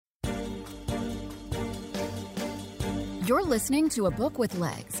You're listening to A Book with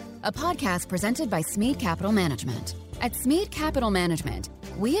Legs, a podcast presented by Smead Capital Management. At Smead Capital Management,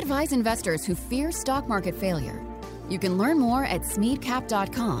 we advise investors who fear stock market failure. You can learn more at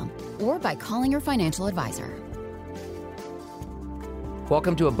smeadcap.com or by calling your financial advisor.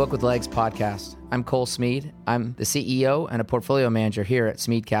 Welcome to A Book with Legs podcast. I'm Cole Smead. I'm the CEO and a portfolio manager here at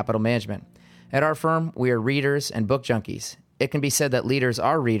Smead Capital Management. At our firm, we are readers and book junkies. It can be said that leaders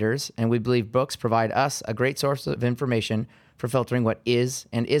are readers, and we believe books provide us a great source of information for filtering what is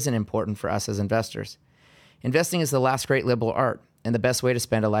and isn't important for us as investors. Investing is the last great liberal art and the best way to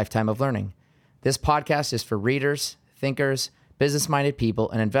spend a lifetime of learning. This podcast is for readers, thinkers, business-minded people,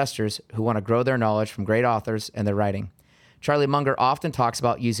 and investors who want to grow their knowledge from great authors and their writing. Charlie Munger often talks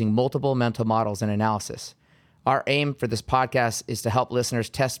about using multiple mental models in analysis. Our aim for this podcast is to help listeners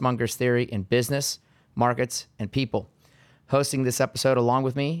test Munger's theory in business, markets, and people. Hosting this episode along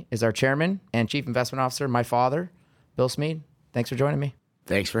with me is our chairman and chief investment officer, my father, Bill Smead. Thanks for joining me.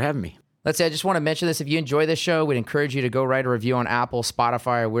 Thanks for having me. Let's say I just want to mention this. If you enjoy this show, we'd encourage you to go write a review on Apple,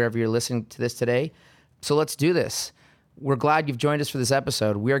 Spotify, or wherever you're listening to this today. So let's do this. We're glad you've joined us for this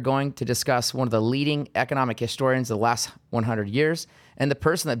episode. We are going to discuss one of the leading economic historians of the last 100 years and the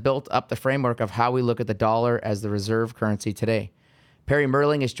person that built up the framework of how we look at the dollar as the reserve currency today. Perry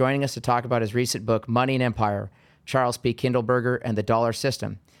Mehrling is joining us to talk about his recent book, Money and Empire, Charles P. Kindleberger and the Dollar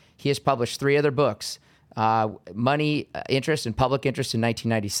System. He has published 3 other books, Money, Interest, and Public Interest in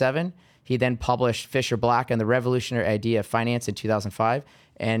 1997. He then published Fisher Black and the Revolutionary Idea of Finance in 2005.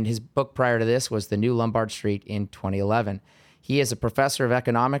 And his book prior to this was The New Lombard Street in 2011. He is a professor of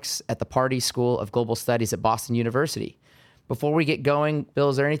economics at the Pardee School of Global Studies at Boston University. Before we get going, Bill,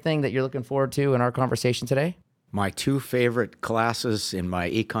 is there anything that you're looking forward to in our conversation today? My 2 favorite classes in my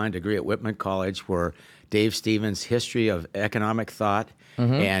econ degree at Whitman College were Dave Stevens' History of Economic Thought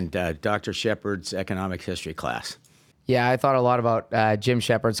and Dr. Shepard's Economic History class. Yeah, I thought a lot about Jim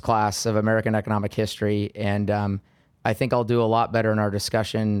Shepard's class of American Economic History, and I think I'll do a lot better in our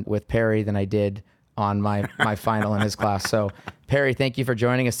discussion with Perry than I did on my final in his class. So, Perry, thank you for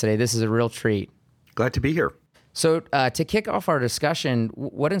joining us today. This is a real treat. Glad to be here. So, to kick off our discussion,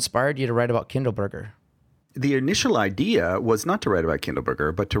 what inspired you to write about Kindleberger? The initial idea was not to write about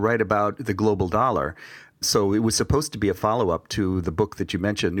Kindleberger, but to write about the global dollar. So it was supposed to be a follow-up to the book that you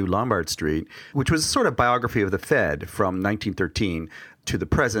mentioned, New Lombard Street, which was a sort of biography of the Fed from 1913 to the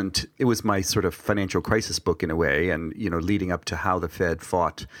present. It was my sort of financial crisis book in a way, and leading up to how the Fed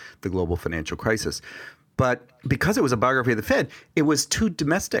fought the global financial crisis. But because it was a biography of the Fed, it was too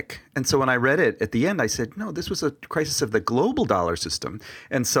domestic. And so when I read it at the end, I said, no, this was a crisis of the global dollar system.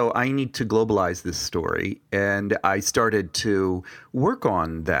 And so I need to globalize this story. And I started to work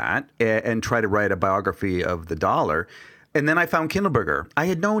on that and try to write a biography of the dollar. And then I found Kindleberger. I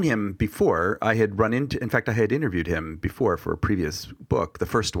had known him before. I had in fact, I had interviewed him before for a previous book, the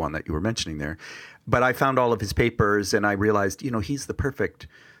first one that you were mentioning there. But I found all of his papers and I realized, he's the perfect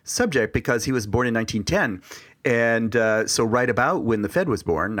subject because he was born in 1910. And so right about when the Fed was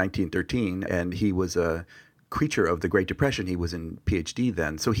born, 1913, and he was a creature of the Great Depression. He was in PhD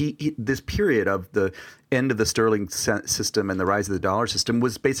then. So he this period of the end of the sterling system and the rise of the dollar system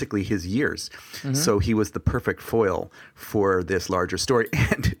was basically his years. Mm-hmm. So he was the perfect foil for this larger story.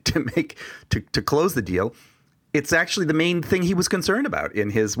 And to close the deal, it's actually the main thing he was concerned about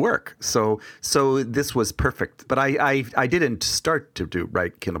in his work. So this was perfect. But I didn't start to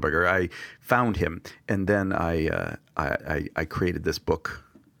write Kindleberger. I found him, and then I created this book.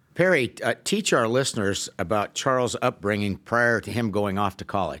 Perry, teach our listeners about Charles' upbringing prior to him going off to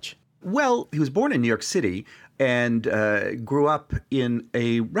college. Well, he was born in New York City and grew up in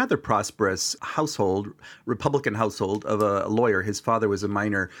a rather prosperous household, Republican household of a lawyer. His father was a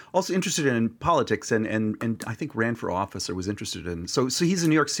miner, also interested in politics and I think ran for office or was interested in. So he's a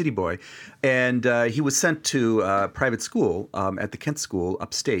New York City boy. And he was sent to private school at the Kent School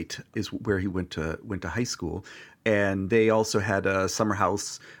upstate is where he went to high school. And they also had a summer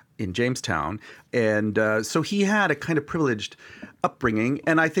house in Jamestown. And so he had a kind of privileged upbringing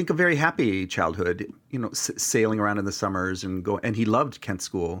and I think a very happy childhood, sailing around in the summers and he loved Kent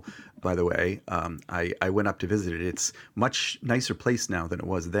School, by the way. I went up to visit it. It's much nicer place now than it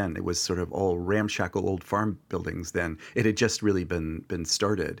was then. It was sort of all ramshackle old farm buildings then. It had just really been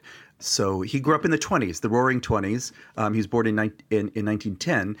started. So he grew up in the 20s, the Roaring 20s. He was born in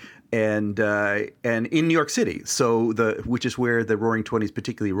 1910 and in New York City. So which is where the Roaring 20s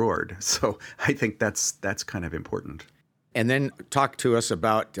particularly roared. So I think that's kind of important. And then talk to us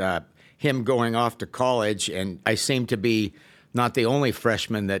about him going off to college. And I seem to be not the only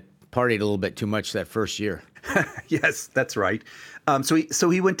freshman that partied a little bit too much that first year. Yes, that's right. So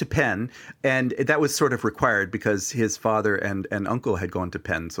he went to Penn, and that was sort of required because his father and uncle had gone to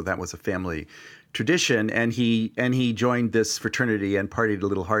Penn, so that was a family tradition. And he joined this fraternity and partied a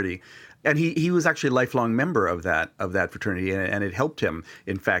little hardy. And he was actually a lifelong member of that fraternity, and it helped him,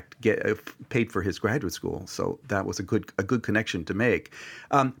 in fact, get paid for his graduate school. So that was a good connection to make.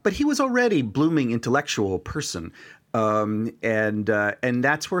 But he was already blooming intellectual person. And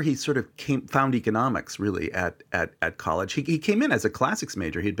that's where he sort of found economics really at college. He came in as a classics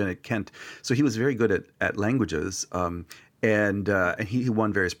major. He'd been at Kent, so he was very good at languages. And he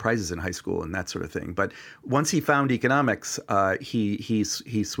won various prizes in high school and that sort of thing. But once he found economics, he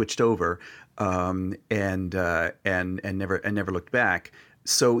switched over and never looked back.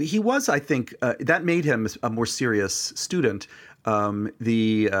 So he was, I think, that made him a more serious student.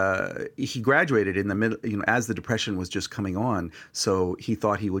 He graduated in the middle, as the Depression was just coming on. So he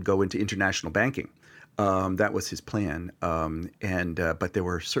thought he would go into international banking. That was his plan. But there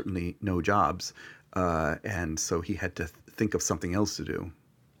were certainly no jobs. And so he had to think of something else to do.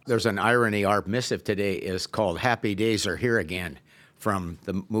 There's an irony. Our missive today is called Happy Days Are Here Again from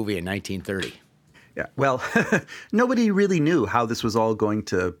the movie in 1930. Yeah, well, nobody really knew how this was all going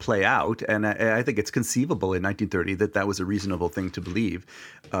to play out, and I think it's conceivable in 1930 that was a reasonable thing to believe.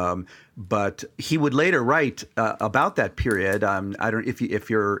 But he would later write about that period. I don't if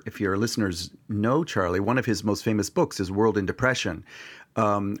your listeners know Charlie. One of his most famous books is World in Depression,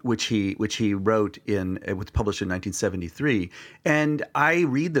 which he wrote it was published in 1973. And I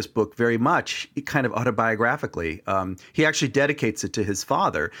read this book very much kind of autobiographically. He actually dedicates it to his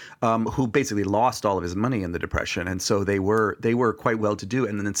father, who basically lost all of his money in the Depression, and so they were quite well to do,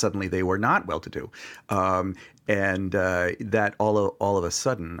 and then suddenly they were not well to do. And that all of a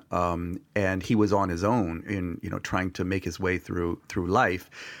sudden, and he was on his own in trying to make his way through life.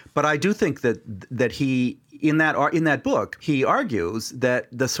 But I do think that he in that book he argues that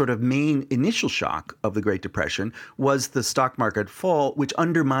the sort of main initial shock of the Great Depression was the stock market fall, which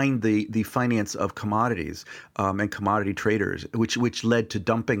undermined the finance of commodities and commodity traders, which led to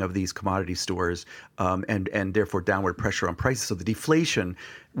dumping of these commodity stores and therefore downward pressure on prices. So the deflation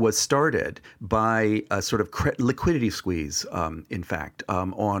was started by a sort of liquidity squeeze, in fact,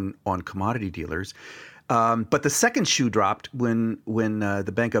 on commodity dealers. But the second shoe dropped when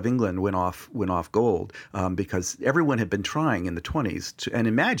the Bank of England went off gold, because everyone had been trying in the 1920s and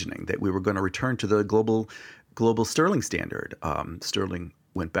imagining that we were going to return to the global sterling standard. Sterling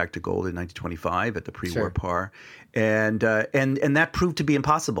went back to gold in 1925 at the pre-war par, and that proved to be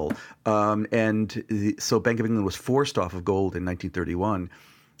impossible. So Bank of England was forced off of gold in 1931.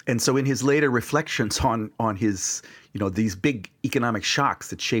 And so in his later reflections on his, these big economic shocks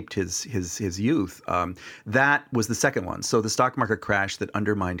that shaped his youth, that was the second one. So the stock market crash that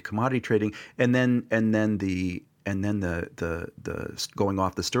undermined commodity trading, and then the going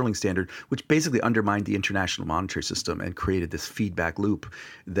off the sterling standard, which basically undermined the international monetary system and created this feedback loop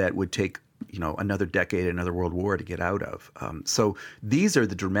that would take another decade, another world war to get out of. So these are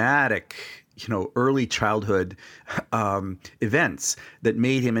the dramatic early childhood events that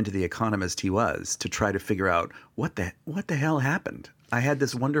made him into the economist he was, to try to figure out what the hell happened. I had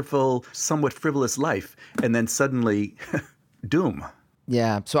this wonderful, somewhat frivolous life, and then suddenly, doom.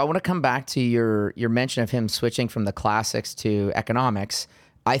 Yeah. So I want to come back to your mention of him switching from the classics to economics.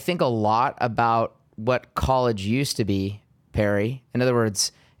 I think a lot about what college used to be, Perry. In other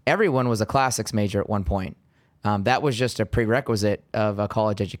words, everyone was a classics major at one point. That was just a prerequisite of a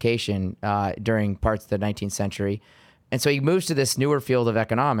college education during parts of the 19th century. And so he moves to this newer field of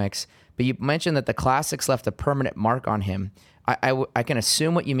economics, but you mentioned that the classics left a permanent mark on him. I can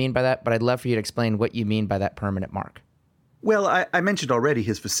assume what you mean by that, but I'd love for you to explain what you mean by that permanent mark. Well, I mentioned already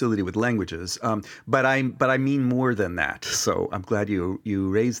his facility with languages, but I mean more than that. So I'm glad you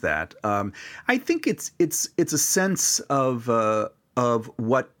raised that. I think it's a sense of the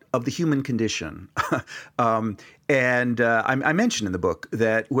human condition. I mentioned in the book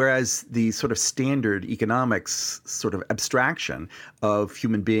that whereas the sort of standard economics sort of abstraction of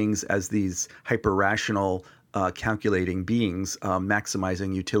human beings as these hyper-rational calculating beings,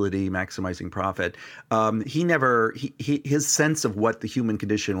 maximizing utility, maximizing profit, his sense of what the human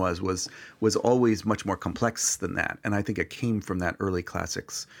condition was always much more complex than that. And I think it came from that early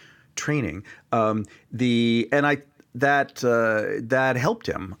classics training. That helped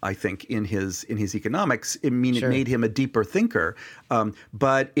him, I think, in his economics. It made him a deeper thinker,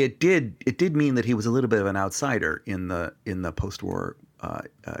 but it did mean that he was a little bit of an outsider in the post-war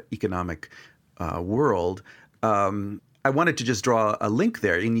economic world. I wanted to just draw a link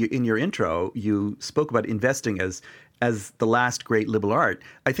there. In your intro, you spoke about investing as as the last great liberal art,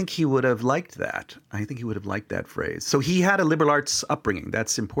 I think he would have liked that. I think he would have liked that phrase. So he had a liberal arts upbringing.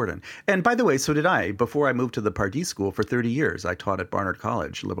 That's important. And by the way, so did I. Before I moved to the Pardee School for 30 years, I taught at Barnard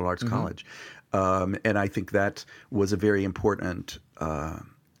College, liberal arts college. And I think that was a very important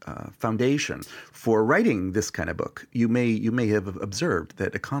foundation for writing this kind of book. You may have observed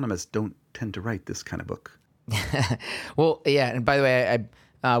that economists don't tend to write this kind of book. Well, yeah. And by the way,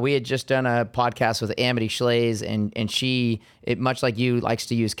 we had just done a podcast with Amity Schlaze, and she, much like you, likes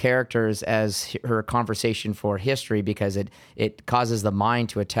to use characters as her conversation for history because it causes the mind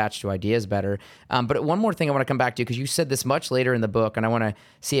to attach to ideas better. But one more thing I want to come back to, because you said this much later in the book, and I want to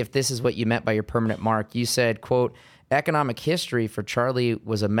see if this is what you meant by your permanent mark. You said, quote, economic history for Charlie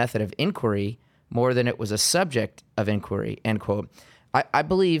was a method of inquiry more than it was a subject of inquiry, end quote.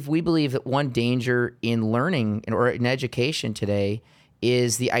 We believe that one danger in learning or in education today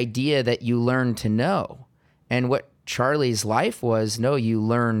is the idea that you learn to know. And what Charlie's life was, no, you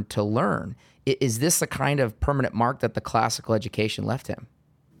learn to learn. Is this the kind of permanent mark that the classical education left him?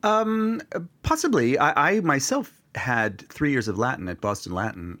 Possibly. I myself had 3 years of Latin at Boston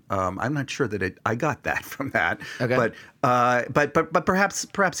Latin. I'm not sure that I got that from that. Okay. But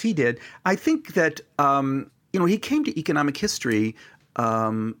perhaps he did. I think that he came to economic history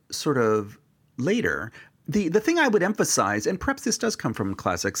sort of later. The thing I would emphasize, and perhaps this does come from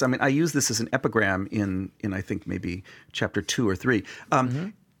classics. I mean, I use this as an epigram in I think maybe chapter 2 or 3.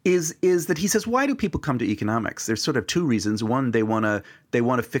 Is that he says, why do people come to economics? There's sort of two reasons. One, they want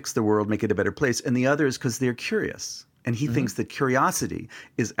to fix the world, make it a better place, and the other is because they're curious. And he thinks that curiosity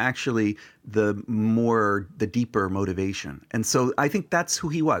is actually the deeper motivation. And so I think that's who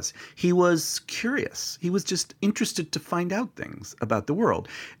he was. He was curious. He was just interested to find out things about the world.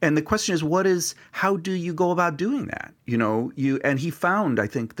 And the question is, how do you go about doing that? And he found, I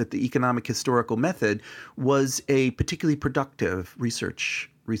think, that the economic historical method was a particularly productive research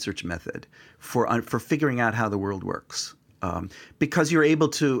method for figuring out how the world works. Because you're able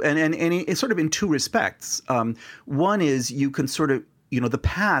to, and it's sort of in two respects. One is you can sort of, the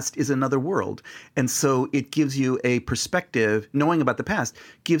past is another world. And so it gives you a perspective, knowing about the past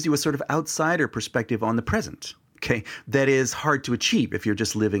gives you a sort of outsider perspective on the present. Okay. That is hard to achieve if you're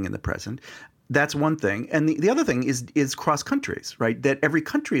just living in the present. That's one thing. And the other thing is cross countries, right? That every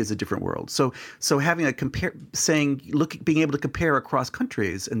country is a different world. So having being able to compare across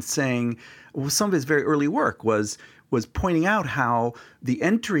countries and saying, well, some of his very early work was pointing out how the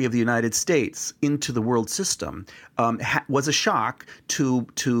entry of the United States into the world system was a shock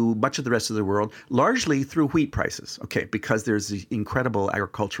to much of the rest of the world, largely through wheat prices, okay, because there's the incredible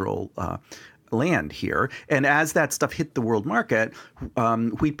agricultural land here. And as that stuff hit the world market,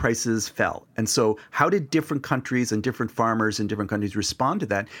 wheat prices fell. And so how did different countries and different farmers in different countries respond to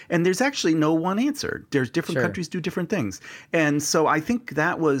that? And there's actually no one answer. There's different countries do different things. And so I think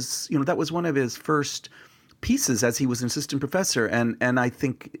that was one of his first pieces as he was an assistant professor. And I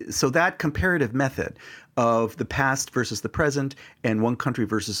think so that comparative method of the past versus the present and one country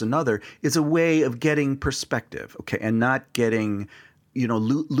versus another is a way of getting perspective, okay, and not getting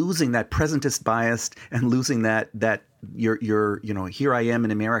losing that presentist bias and losing that you're here I am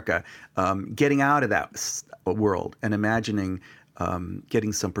in America, getting out of that world and imagining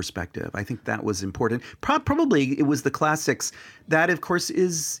getting some perspective. I think that was important. Probably it was the classics that, of course,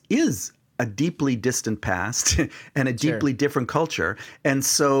 is a deeply distant past and a deeply different culture, and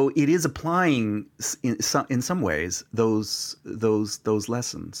so it is applying in some ways those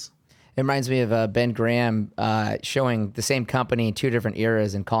lessons. It reminds me of Ben Graham showing the same company in two different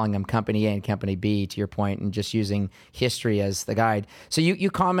eras and calling them Company A and Company B, to your point, and just using history as the guide. So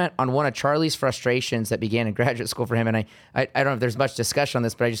you comment on one of Charlie's frustrations that began in graduate school for him, and I don't know if there's much discussion on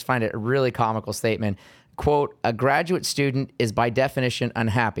this, but I just find it a really comical statement. Quote, a graduate student is by definition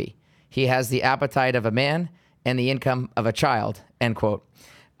unhappy. He has the appetite of a man and the income of a child, end quote.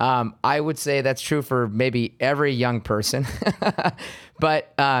 I would say that's true for maybe every young person.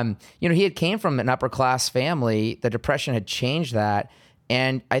 But, he had came from an upper class family. The Depression had changed that.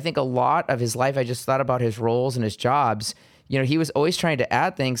 And I think a lot of his life, I just thought about his roles and his jobs. He was always trying to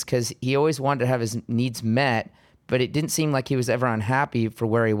add things because he always wanted to have his needs met, but it didn't seem like he was ever unhappy for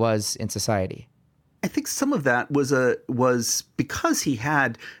where he was in society. I think some of that was because he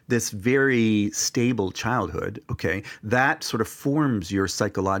had this very stable childhood, okay, that sort of forms your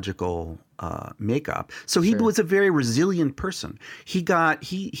psychological makeup. So he was a very resilient person.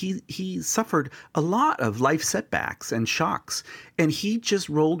 He suffered a lot of life setbacks and shocks, and he just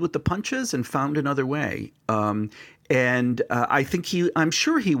rolled with the punches and found another way. I'm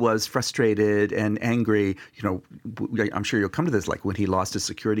sure he was frustrated and angry. I'm sure you'll come to this, like when he lost his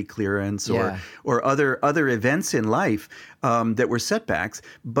security clearance or other events in life that were setbacks.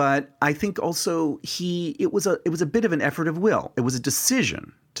 But I think also it was a bit of an effort of will. It was a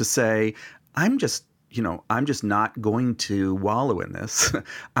decision to say, I'm just not going to wallow in this.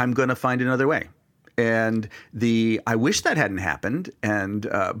 I'm going to find another way. And I wish that hadn't happened,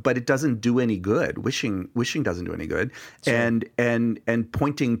 but it doesn't do any good. Wishing doesn't do any good, sure. and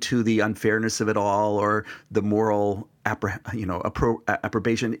pointing to the unfairness of it all or the moral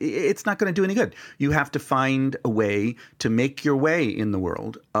approbation, it's not going to do any good. You have to find a way to make your way in the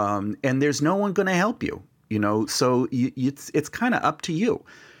world, and there's no one going to help you. So it's kind of up to you.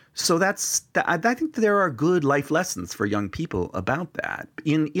 So I think there are good life lessons for young people about that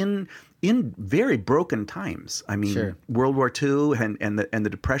in very broken times. I mean, sure. World War II and the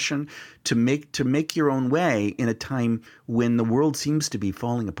Depression, to make your own way in a time when the world seems to be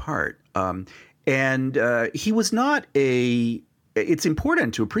falling apart. He was not it's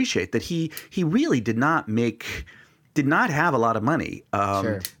important to appreciate that he really did not have a lot of money.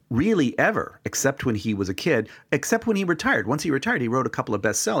 Sure. Really ever, except when he was a kid, except when he retired. Once he retired, he wrote a couple of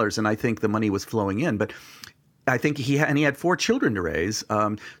bestsellers, and I think the money was flowing in. But I think he had 4 children to raise.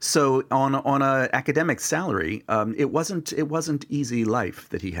 So on a academic salary, it wasn't easy life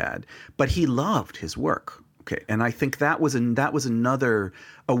that he had. But he loved his work. Okay, and I think that was another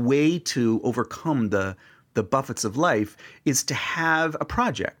way to overcome the buffets of life, is to have a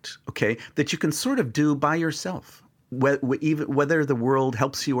project, okay, that you can sort of do by yourself, whether the world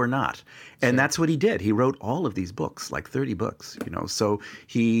helps you or not. And that's what he did. He wrote all of these books, like 30 books, so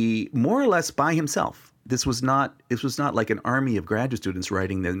he more or less by himself. This was not like an army of graduate students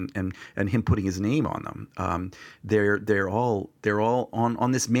writing them and him putting his name on them. They're all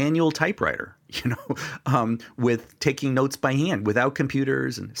on this manual typewriter, with taking notes by hand without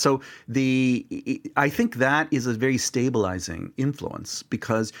computers. And so I think that is a very stabilizing influence,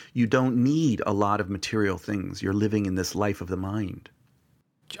 because you don't need a lot of material things. You're living in this life of the mind.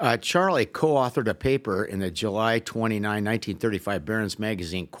 Charlie co-authored a paper in the July 29, 1935 Barron's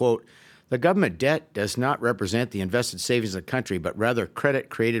magazine, quote, "The government debt does not represent the invested savings of the country, but rather credit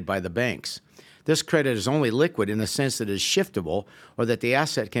created by the banks. This credit is only liquid in the sense that it is shiftable, or that the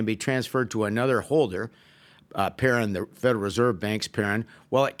asset can be transferred to another holder, parent, the Federal Reserve Bank's parent,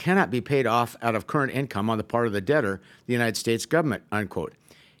 while it cannot be paid off out of current income on the part of the debtor, the United States government," unquote.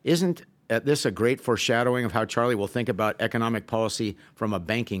 Isn't this a great foreshadowing of how Charlie will think about economic policy from a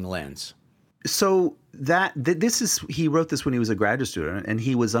banking lens? So he wrote this when he was a graduate student, and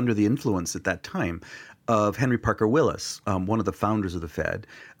he was under the influence at that time of Henry Parker Willis, one of the founders of the Fed,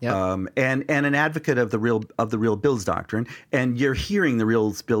 yep. And an advocate of the real bills doctrine. And you're hearing the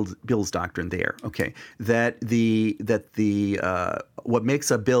real bills doctrine there, okay? That what makes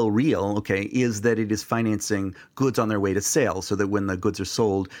a bill real, okay, is that it is financing goods on their way to sale, so that when the goods are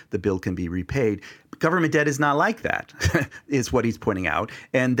sold, the bill can be repaid. Government debt is not like that, is what he's pointing out,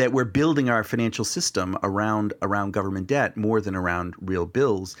 and that we're building our financial system around government debt more than around real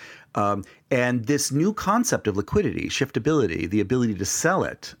bills. And this new concept of liquidity, shiftability, the ability to sell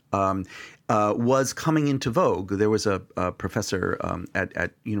it, was coming into vogue. There was a professor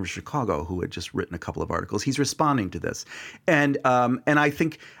at University of Chicago who had just written a couple of articles. He's responding to this, and I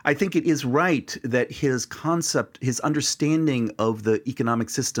think it is right that his concept, his understanding of the economic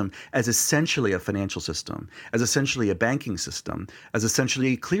system as essentially a financial system, as essentially a banking system, as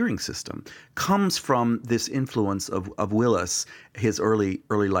essentially a clearing system, comes from this influence of Willis, his early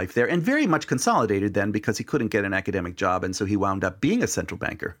life there, and very much consolidated then because he couldn't get an academic job, and so he wound up being a central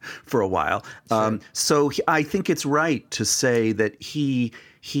banker for a while. Sure. I think it's right to say that he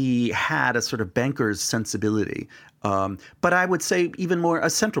had a sort of banker's sensibility, but I would say even more a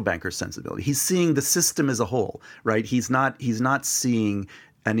central banker's sensibility. He's seeing the system as a whole, right? He's not seeing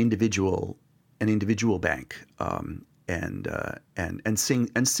an individual bank. And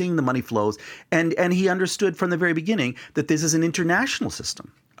seeing the money flows, and he understood from the very beginning that this is an international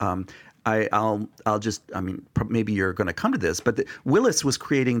system. Maybe you're going to come to this, but Willis was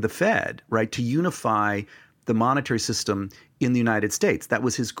creating the Fed, right, to unify the monetary system in the United States. That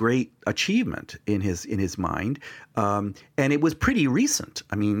was his great achievement in his mind, and it was pretty recent.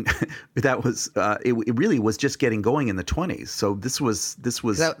 I mean, that was it really was just getting going in the 1920s. So this was that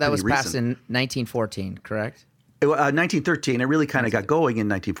was recent. passed in 1914, correct? 1913. It really kind of got going in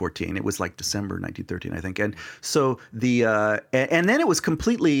 1914. It was like December 1913, I think. And so and then it was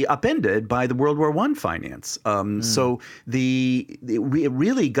completely upended by the World War I finance. So it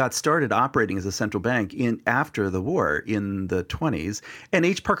really got started operating as a central bank after the war in the 20s. And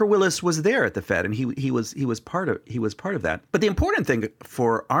H. Parker Willis was there at the Fed, and he was part of that. But the important thing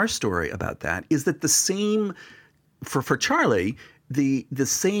for our story about that is that the same for Charlie. The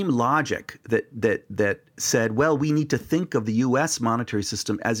same logic that said, well, we need to think of the U.S. monetary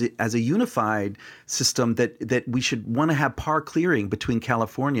system as a unified system that we should want to have par clearing between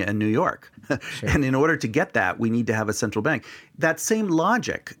California and New York. Sure. And in order to get that, we need to have a central bank. That same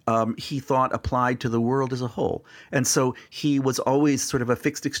logic, he thought, applied to the world as a whole. And so he was always sort of a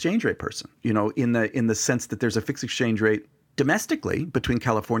fixed exchange rate person, in the sense that there's a fixed exchange rate domestically between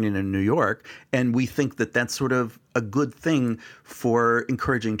California and New York, and we think that that's sort of a good thing for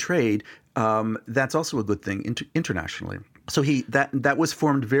encouraging trade. That's also a good thing internationally. So that was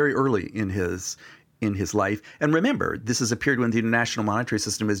formed very early in his life. And remember, this is a period when the international monetary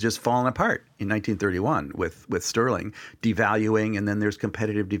system is just fallen apart in 1931 with sterling devaluing, and then there's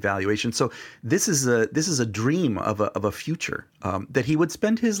competitive devaluation. So this is a dream of a future that he would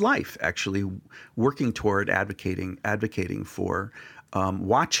spend his life actually working toward, advocating for,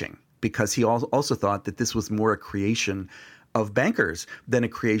 watching, because he also thought that this was more a creation of bankers than a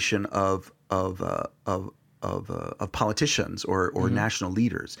creation of politicians or national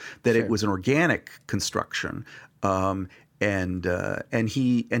leaders, that Sure. It was an organic construction, and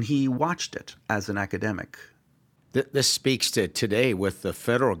he watched it as an academic. This speaks to today with the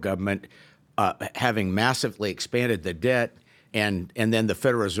federal government having massively expanded the debt, and then the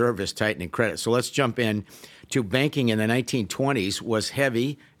Federal Reserve is tightening credit. So let's jump in to banking in the 1920s was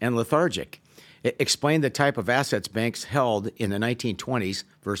heavy and lethargic. Explain the type of assets banks held in the 1920s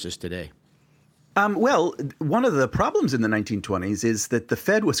versus today. Well, one of the problems in the 1920s is that the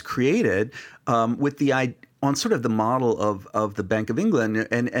Fed was created on sort of the model of the Bank of England,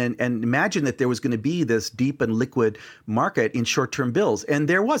 and imagine that there was going to be this deep and liquid market in short-term bills, and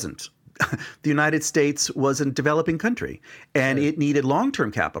there wasn't. The United States was a developing country, and It needed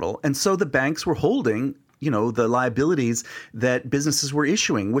long-term capital, and so the banks were holding the liabilities that businesses were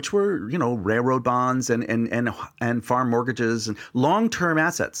issuing, which were, railroad bonds and farm mortgages and long-term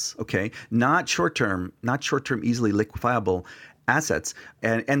assets, okay, not short-term, easily liquefiable assets.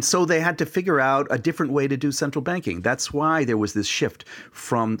 And so they had to figure out a different way to do central banking. That's why there was this shift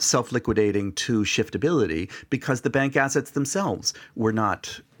from self-liquidating to shiftability, because the bank assets themselves were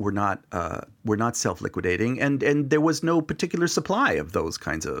not self-liquidating, and there was no particular supply of those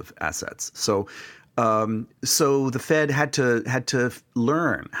kinds of assets. So the Fed had to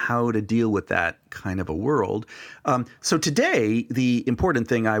learn how to deal with that kind of a world. So today, the important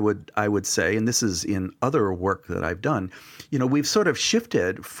thing I would say, and this is in other work that I've done, we've sort of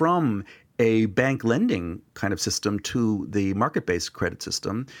shifted from a bank lending kind of system to the market-based credit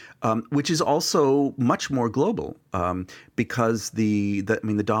system, which is also much more global, because the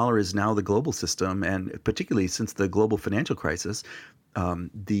dollar is now the global system, and particularly since the global financial crisis,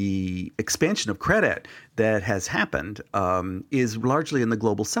 the expansion of credit that has happened is largely in the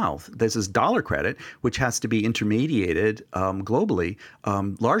global south. There's this dollar credit, which has to be intermediated globally,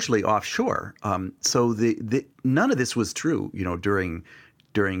 largely offshore. So none of this was true,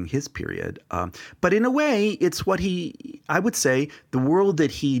 during his period. But in a way, it's I would say, the world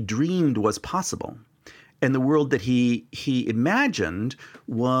that he dreamed was possible. And the world that he imagined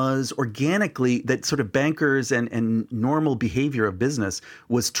was organically, that sort of bankers and normal behavior of business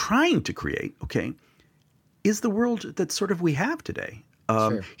was trying to create, okay, is the world that sort of we have today.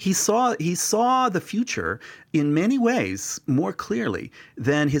 Sure. He saw the future in many ways more clearly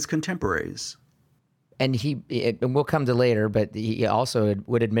than his contemporaries. And we'll come to later, but he also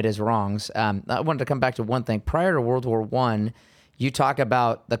would admit his wrongs. I wanted to come back to one thing. Prior to World War I, you talk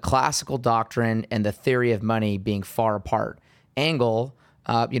about the classical doctrine and the theory of money being far apart. Engel,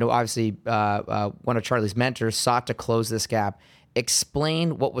 obviously one of Charlie's mentors, sought to close this gap.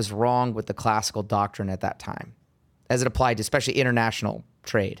 Explain what was wrong with the classical doctrine at that time, as it applied to especially international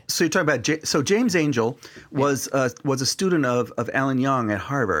trade. So you're talking about James Engel was a student of Alan Young at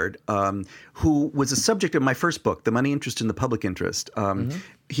Harvard, who was a subject of my first book, The Money Interest and the Public Interest.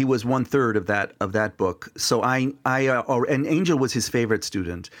 He was 1/3 of that book. So and Engel was his favorite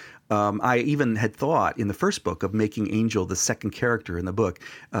student. I even had thought in the first book of making Engel the second character in the book.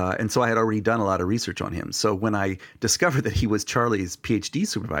 And so I had already done a lot of research on him. So when I discovered that he was Charlie's PhD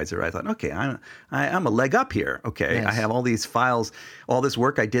supervisor, I thought, okay, I'm a leg up here. Okay, nice. I have all these files, all this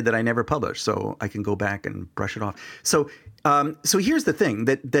work I did that I never published, so I can go back and brush it off. So So here's the thing,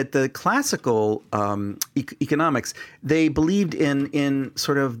 that the classical economics, they believed in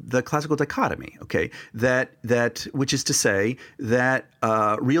sort of the classical dichotomy, okay, that which is to say that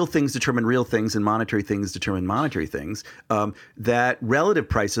real things determine real things and monetary things determine monetary things, that relative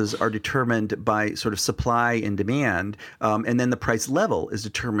prices are determined by sort of supply and demand, and then the price level is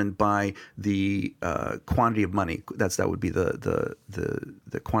determined by the quantity of money. That would be the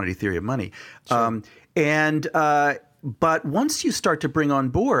quantity theory of money. Sure. But once you start to bring on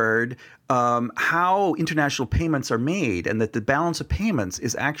board how international payments are made and that the balance of payments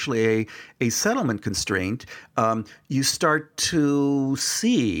is actually a settlement constraint, you start to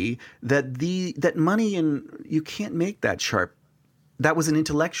see that money you can't make that sharp. That was an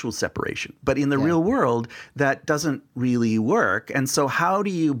intellectual separation. But in the real world, that doesn't really work. And so how do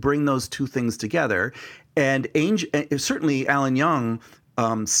you bring those two things together? And certainly Alan Young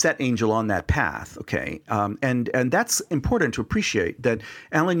set Angel on that path, okay? And that's important to appreciate, that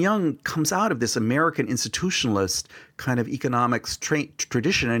Alan Young comes out of this American institutionalist kind of economics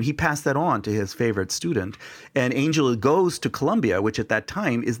tradition, and he passed that on to his favorite student. And Angel goes to Columbia, which at that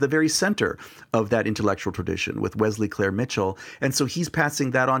time is the very center of that intellectual tradition with Wesley Clare Mitchell. And so he's passing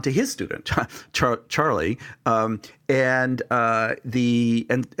that on to his student, Charlie. So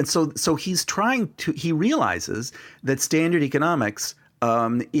he's trying to, he realizes that standard economics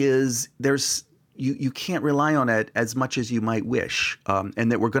you can't rely on it as much as you might wish,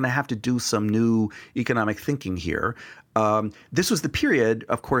 and that we're going to have to do some new economic thinking here. This was the period,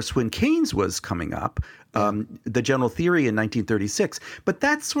 of course, when Keynes was coming up, the general theory in 1936. But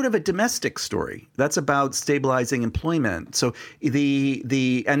that's sort of a domestic story. That's about stabilizing employment. So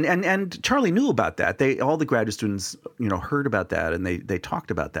and Charlie knew about that. All the graduate students, heard about that, and they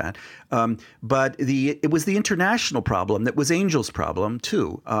talked about that. But it was the international problem that was Angel's problem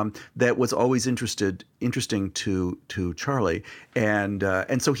too. That was always interesting to Charlie,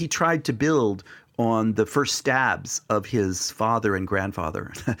 and so he tried to build on the first stabs of his father and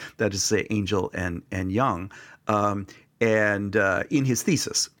grandfather, that is to say, Angel and Young, in his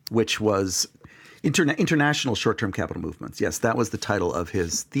thesis, which was International Short-Term Capital Movements. Yes, that was the title of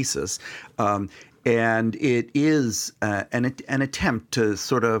his thesis. And it is an attempt to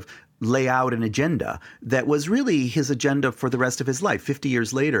sort of lay out an agenda that was really his agenda for the rest of his life. 50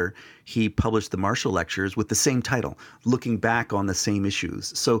 years later, he published the Marshall Lectures with the same title, looking back on the same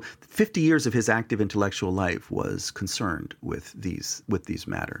issues. So 50 years of his active intellectual life was concerned with these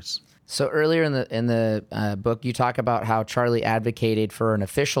matters. So earlier in the book, you talk about how Charlie advocated for an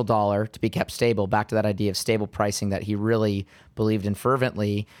official dollar to be kept stable, back to that idea of stable pricing that he really believed in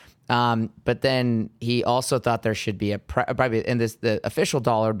fervently. But then he also thought there should be the official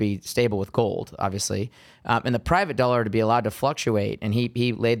dollar be stable with gold, obviously, and the private dollar to be allowed to fluctuate. And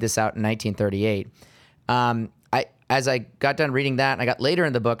he laid this out in 1938. As I got done reading that, and I got later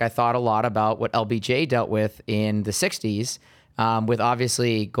in the book, I thought a lot about what LBJ dealt with in the 60s, with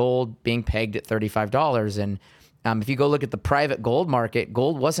obviously gold being pegged at $35. And if you go look at the private gold market,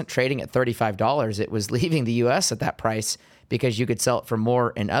 gold wasn't trading at $35. It was leaving the U.S. at that price, because you could sell it for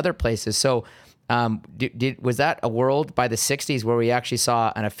more in other places. So was that a world by the 60s where we actually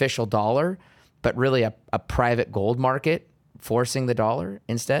saw an official dollar, but really a private gold market forcing the dollar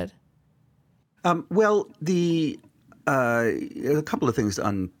instead? A couple of things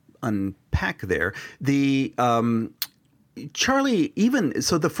to unpack there. Charlie,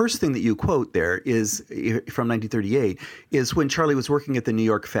 the first thing that you quote there is from 1938 is when Charlie was working at the New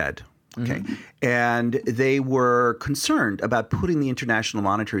York Fed. Okay. Mm-hmm. And they were concerned about putting the international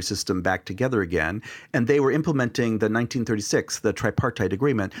monetary system back together again. And they were implementing the 1936, the tripartite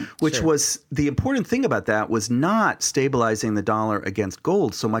agreement, which was the important thing about that was not stabilizing the dollar against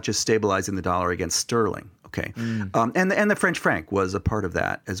gold so much as stabilizing the dollar against sterling. Okay. And the French franc was a part of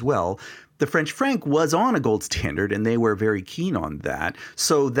that as well. The French franc was on a gold standard, and they were very keen on that.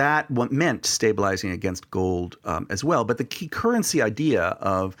 So that meant stabilizing against gold as well. But the key currency idea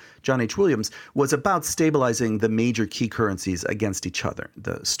of John H. Williams was about stabilizing the major key currencies against each other,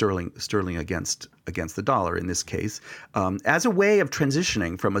 the sterling against the dollar in this case, as a way of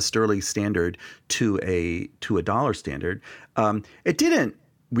transitioning from a sterling standard to a dollar standard. It didn't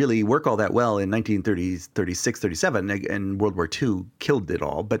really work all that well in 1930, 36, 37, and World War II killed it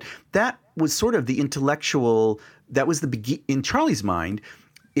all. But that was sort of the intellectual, that was in Charlie's mind,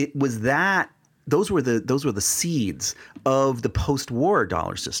 it was those were the seeds of the post-war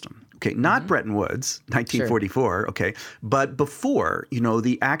dollar system. Okay, not Bretton Woods, 1944, okay, but before,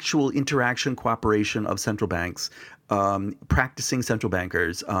 the actual interaction, cooperation of central banks, practicing central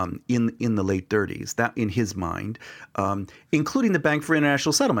bankers in the late 30s, that in his mind, including the Bank for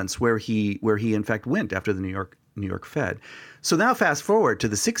International Settlements, where he in fact went after the New York New York Fed. So now fast forward to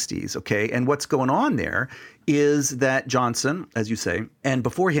the 60s, okay, and what's going on there is that Johnson, as you say, and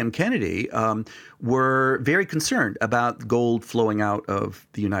before him Kennedy, were very concerned about gold flowing out of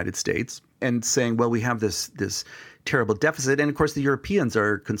the United States and saying, well, we have this terrible deficit. And of course, the Europeans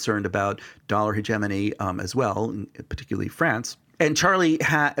are concerned about dollar hegemony as well, particularly France. And Charlie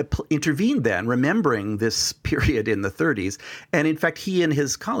intervened then, remembering this period in the 30s. And in fact, he and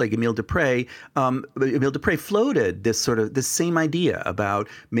his colleague, Emile Dupré floated this same idea about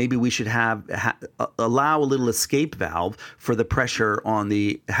maybe we should allow a little escape valve for the pressure on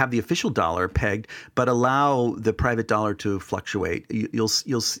have the official dollar pegged, but allow the private dollar to fluctuate.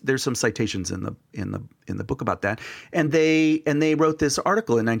 There's some citations in the book about that. And they wrote this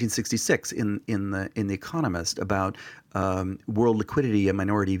article in 1966 in the Economist about world liquidity, a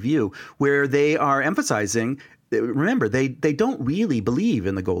minority view, where they are emphasizing, remember, they don't really believe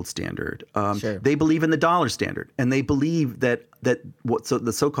in the gold standard. Sure. They believe in the dollar standard. And they believe that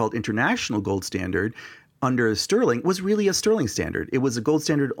the so-called international gold standard under sterling was really a sterling standard. It was a gold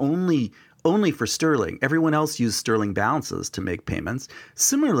standard only for sterling. Everyone else used sterling balances to make payments.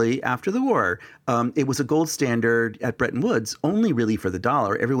 Similarly, after the war, it was a gold standard at Bretton Woods only really for the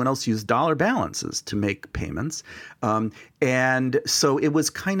dollar. Everyone else used dollar balances to make payments. And so it was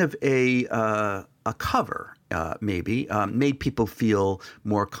kind of a cover, maybe, made people feel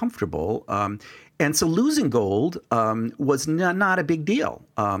more comfortable. And so losing gold was not a big deal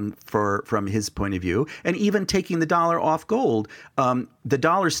from his point of view. And even taking the dollar off gold, the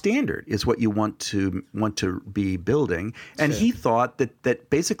dollar standard is what you want to be building. And he thought that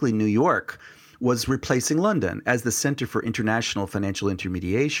basically New York was replacing London as the center for international financial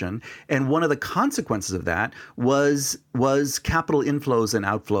intermediation. And one of the consequences of that was capital inflows and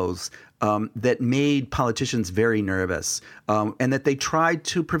outflows that made politicians very nervous and that they tried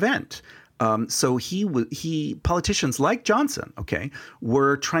to prevent. So politicians like Johnson, okay,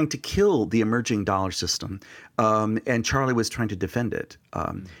 were trying to kill the emerging dollar system, and Charlie was trying to defend it.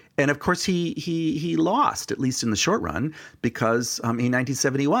 And of course, he lost, at least in the short run, because in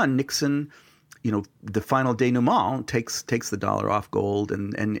 1971, Nixon, the final denouement takes the dollar off gold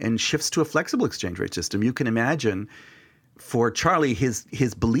and shifts to a flexible exchange rate system. You can imagine. For Charlie,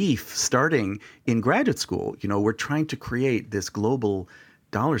 his belief starting in graduate school, we're trying to create this global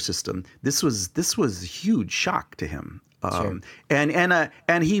dollar system. This was a huge shock to him. Sure.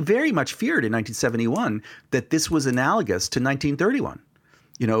 And he very much feared in 1971 that this was analogous to 1931.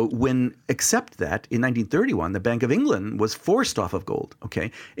 Except that in 1931, the Bank of England was forced off of gold. Okay.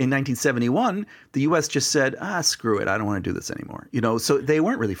 In 1971, the U.S. just said, screw it. I don't want to do this anymore. So they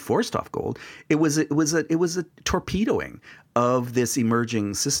weren't really forced off gold. It was a torpedoing of this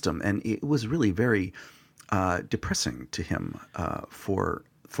emerging system. And it was really very depressing to him for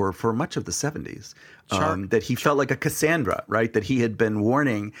much of the 70s, that he felt like a Cassandra, right? That he had been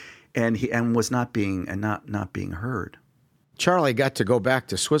warning, and was not being heard. Charlie got to go back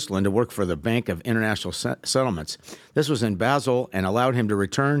to Switzerland to work for the Bank of International Settlements. This was in Basel and allowed him to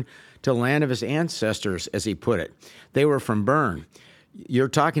return to the land of his ancestors, as he put it. They were from Bern. You're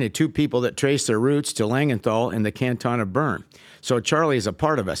talking to two people that trace their roots to Langenthal in the canton of Bern. So Charlie is a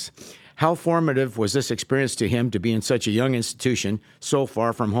part of us. How formative was this experience to him to be in such a young institution so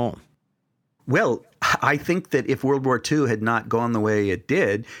far from home? Well, I think that if World War II had not gone the way it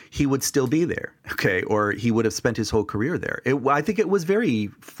did, he would still be there, okay, or he would have spent his whole career there. I think it was very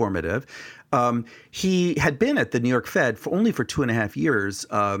formative. He had been at the New York Fed only for 2.5 years,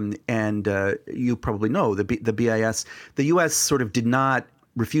 and you probably know the BIS, the U.S. sort of did not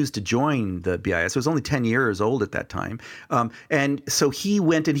refused to join the BIS. It was only 10 years old at that time. And so he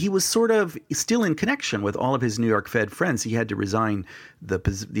went, and he was sort of still in connection with all of his New York Fed friends. He had to resign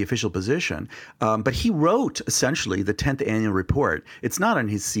the official position. But he wrote essentially the 10th annual report. It's not on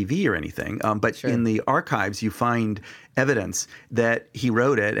his CV or anything, but sure. In the archives you find evidence that he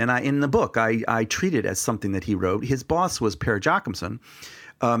wrote it. And in the book, I treat it as something that he wrote. His boss was Per Jacobson,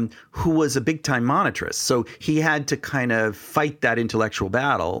 who was a big-time monetarist. So he had to kind of fight that intellectual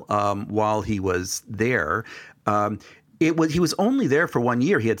battle while he was there. He was only there for 1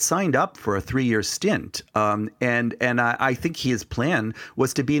 year. He had signed up for a 3-year stint, and I think his plan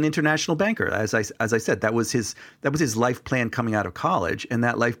was to be an international banker. As I said, that was his life plan coming out of college, and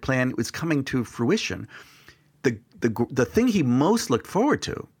that life plan was coming to fruition. The thing he most looked forward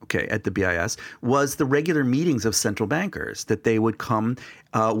to, okay, at the BIS was the regular meetings of central bankers, that they would come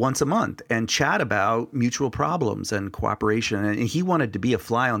once a month and chat about mutual problems and cooperation. And he wanted to be a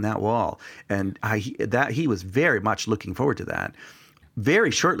fly on that wall. And he was very much looking forward to that.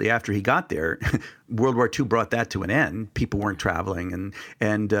 very shortly after he got there, World War II brought that to an end. People weren't traveling,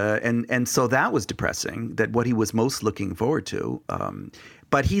 and so that was depressing. That what he was most looking forward to.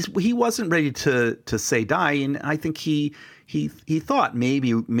 But he wasn't ready to say die, and I think he thought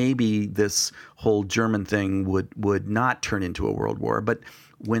maybe this whole German thing would not turn into a world war. But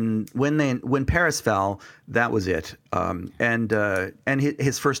when Paris fell, that was it. And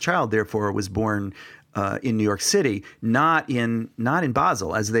his first child, therefore, was born in New York City, not in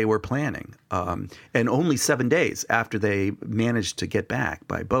Basel as they were planning, and only 7 days after they managed to get back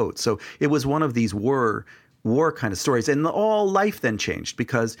by boat. So it was one of these war kind of stories, and all life then changed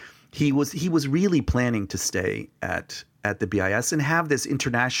because he was really planning to stay at the BIS and have this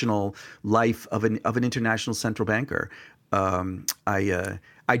international life of an international central banker.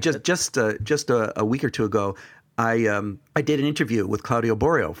 I just a week or two ago, I did an interview with Claudio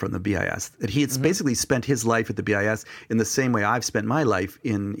Borio from the BIS. That he had basically spent his life at the BIS in the same way I've spent my life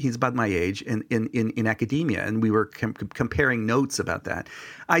he's about my age in academia, and we were comparing notes about that.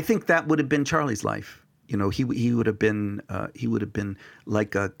 I think that would have been Charlie's life. You know, he would have been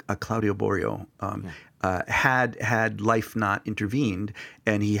like a Claudio Borio had life not intervened,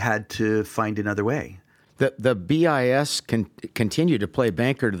 and he had to find another way. The BIS continued to play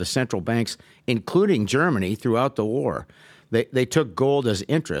banker to the central banks, including Germany, throughout the war. They took gold as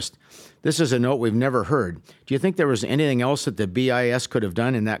interest. This is a note we've never heard. Do you think there was anything else that the BIS could have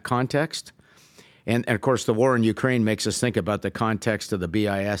done in that context? And of course, the war in Ukraine makes us think about the context of the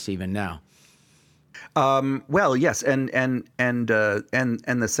BIS even now. Well, yes, and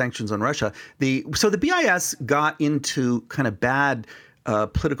the sanctions on Russia. So the BIS got into kind of bad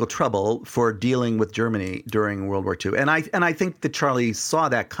political trouble for dealing with Germany during World War II, and I think that Charlie saw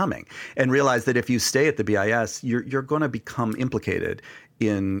that coming and realized that if you stay at the BIS, you're going to become implicated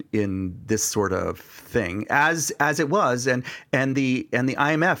in this sort of thing, as it was, and the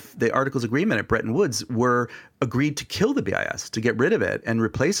IMF, the Articles Agreement at Bretton Woods, were agreed to kill the BIS, to get rid of it and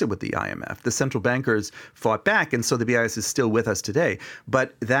replace it with the IMF. The central bankers fought back, and so the BIS is still with us today.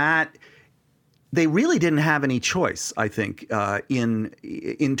 But that they really didn't have any choice, I think,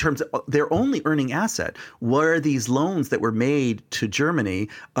 in terms of their only earning asset were these loans that were made to Germany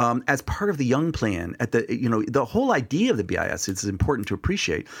as part of the Young Plan. The whole idea of the BIS, it's important to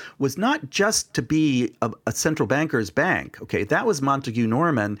appreciate, was not just to be a central banker's bank. Okay, that was Montague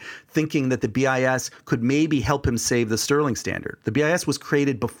Norman thinking that the BIS could maybe help him save the sterling standard. The BIS was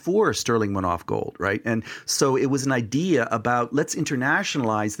created before sterling went off gold, right? And so it was an idea about let's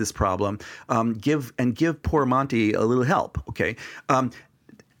internationalize this problem. Give poor Monty a little help, okay?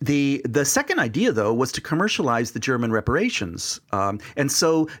 The second idea, though, was to commercialize the German reparations. And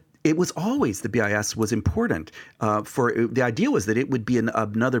so it was always the BIS was important. The idea was that it would be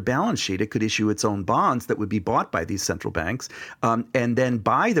another balance sheet. It could issue its own bonds that would be bought by these central banks and then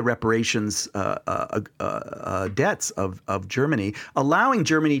buy the reparations debts of Germany, allowing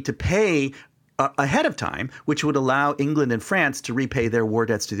Germany to pay ahead of time, which would allow England and France to repay their war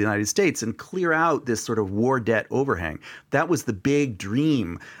debts to the United States and clear out this sort of war debt overhang. That was the big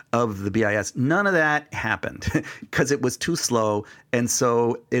dream of the BIS. None of that happened because it was too slow, and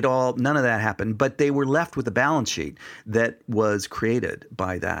so none of that happened. But they were left with a balance sheet that was created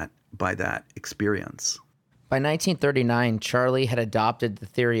by that experience. By 1939, Charlie had adopted the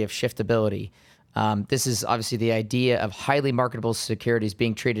theory of shiftability. This is obviously the idea of highly marketable securities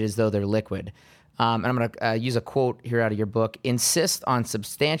being treated as though they're liquid. And I'm going to use a quote here out of your book. Insist on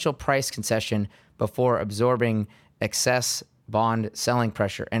substantial price concession before absorbing excess bond selling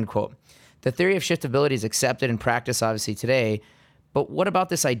pressure, end quote. The theory of shiftability is accepted in practice, obviously, today. But what about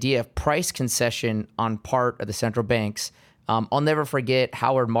this idea of price concession on part of the central banks? I'll never forget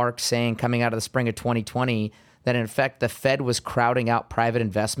Howard Marks saying, coming out of the spring of 2020, that in effect the Fed was crowding out private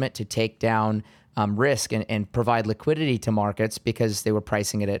investment to take down risk and provide liquidity to markets because they were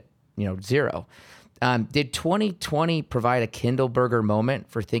pricing it at zero. Did 2020 provide a Kindleberger moment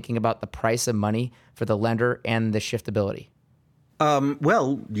for thinking about the price of money for the lender and the shiftability?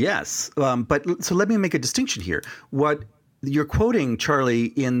 Well, yes. But so let me make a distinction here. What you're quoting Charlie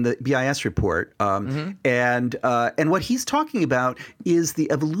in the BIS report, and what he's talking about is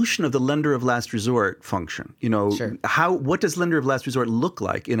the evolution of the lender of last resort function. Sure. What does lender of last resort look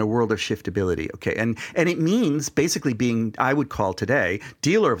like in a world of shiftability? Okay, and it means basically being, I would call today,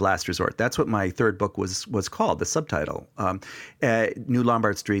 dealer of last resort. That's what my third book was called, the subtitle, New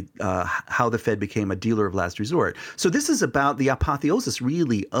Lombard Street: How the Fed Became a Dealer of Last Resort. So this is about the apotheosis,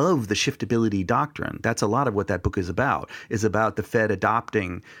 really, of the shiftability doctrine. That's a lot of what that book is about the Fed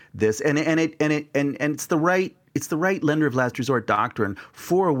adopting this, and it's the right lender of last resort doctrine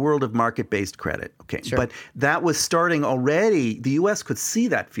for a world of market-based credit. Okay, Sure. But that was starting already. The U.S. could see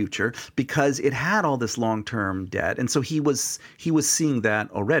that future because it had all this long-term debt, and so he was seeing that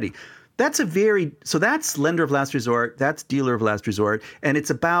already. So that's lender of last resort, that's dealer of last resort, and it's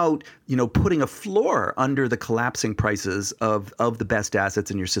about, putting a floor under the collapsing prices of the best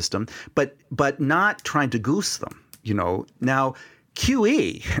assets in your system, but not trying to goose them. Now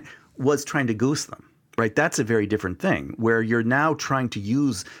QE was trying to goose them. Right, that's a very different thing, where you're now trying to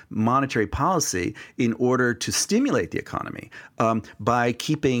use monetary policy in order to stimulate the economy by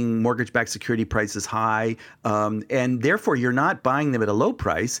keeping mortgage-backed security prices high, and therefore you're not buying them at a low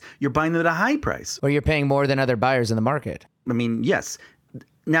price, you're buying them at a high price. Or you're paying more than other buyers in the market. I mean, yes.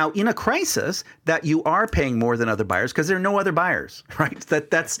 Now, in a crisis, that you are paying more than other buyers because there are no other buyers, right?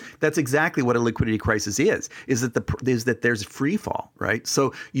 That's exactly what a liquidity crisis is that there's free fall, right?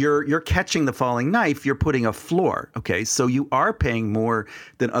 So you're catching the falling knife, you're putting a floor, okay? So you are paying more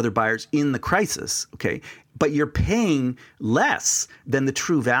than other buyers in the crisis, okay? But you're paying less than the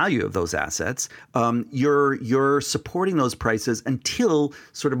true value of those assets. You're supporting those prices until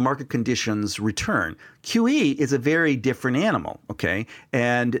sort of market conditions return. QE is a very different animal, okay?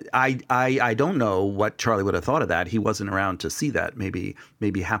 And I don't know what Charlie would have thought of that. He wasn't around to see that, maybe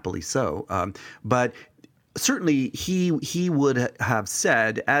happily so. But certainly he would have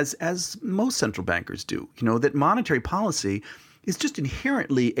said, as most central bankers do, that monetary policy is just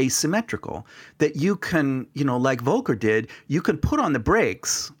inherently asymmetrical, that you can, like Volcker did, you can put on the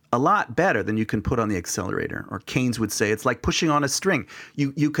brakes a lot better than you can put on the accelerator. Or Keynes would say it's like pushing on a string.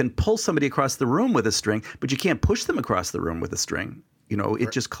 You can pull somebody across the room with a string, but you can't push them across the room with a string.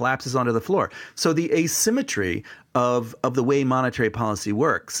 It just collapses onto the floor. So the asymmetry of the way monetary policy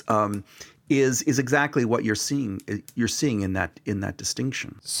works is exactly what you're seeing. You're seeing in that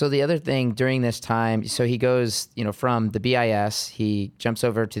distinction. So the other thing during this time, so he goes, from the BIS, he jumps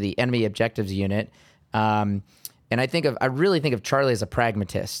over to the enemy objectives unit, and I really think of Charlie as a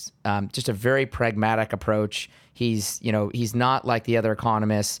pragmatist, just a very pragmatic approach. He's not like the other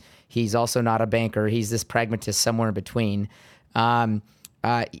economists. He's also not a banker. He's this pragmatist somewhere in between. While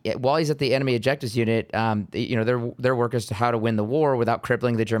he's at the enemy objectives unit, their work is to how to win the war without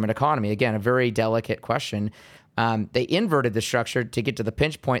crippling the German economy. Again, a very delicate question. They inverted the structure to get to the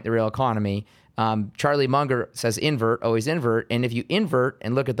pinch point in the real economy. Charlie Munger says invert, always invert. And if you invert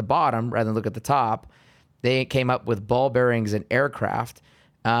and look at the bottom rather than look at the top, they came up with ball bearings and aircraft.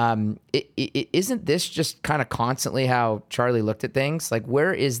 Isn't this just kind of constantly how Charlie looked at things? Like,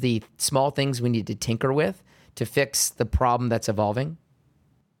 where is the small things we need to tinker with to fix the problem that's evolving?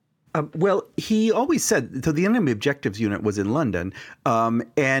 Well, he always said, so the enemy objectives unit was in London,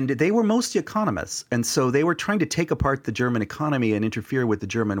 and they were mostly economists. And so they were trying to take apart the German economy and interfere with the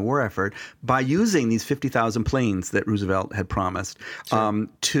German war effort by using these 50,000 planes that Roosevelt had promised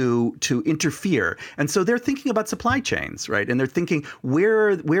to interfere. And so they're thinking about supply chains, right? And they're thinking,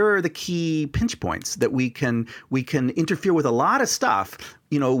 where are the key pinch points that we can interfere with a lot of stuff,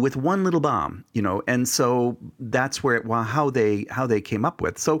 with one little bomb, and so that's how they came up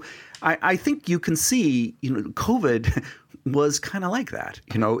with. So I think you can see, COVID was kind of like that.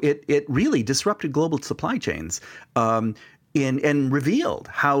 It really disrupted global supply chains, and revealed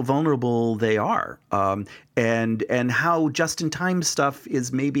how vulnerable they are, and how just-in-time stuff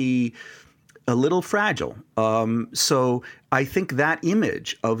is maybe a little fragile. So I think that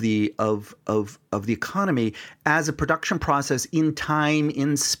image of the economy as a production process in time,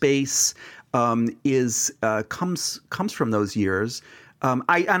 in space, comes from those years.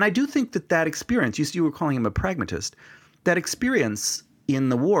 I do think that experience, you were calling him a pragmatist, that experience in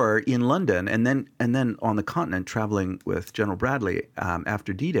the war in London and then on the continent traveling with General Bradley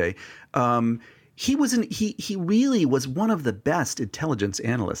after D-Day. He really was one of the best intelligence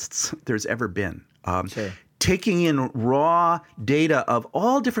analysts there's ever been. Sure. Taking in raw data of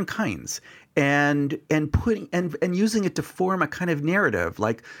all different kinds and putting and using it to form a kind of narrative.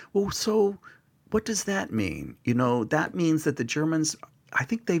 Like, well, so what does that mean? That means that the Germans, I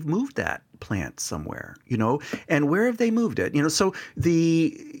think they've moved that plant somewhere. And where have they moved it? So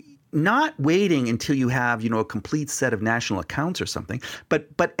not waiting until you have, a complete set of national accounts or something,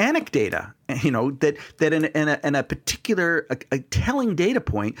 but anecdata, that in a particular a telling data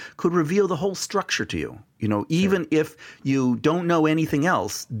point could reveal the whole structure to you. Even if you don't know anything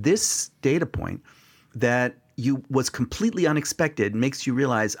else, this data point that was completely unexpected makes you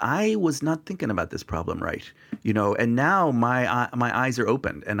realize I was not thinking about this problem right. And now my eyes are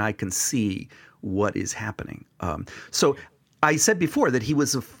opened and I can see what is happening. So I said before that he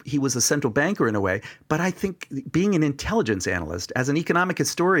was a central banker in a way, but I think being an intelligence analyst, as an economic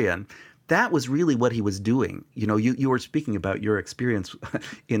historian, that was really what he was doing. You were speaking about your experience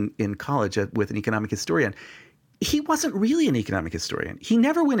in college with an economic historian. He wasn't really an economic historian. He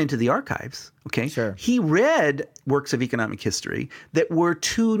never went into the archives, okay? Sure. He read works of economic history that were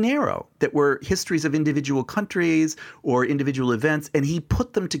too narrow, that were histories of individual countries or individual events, and he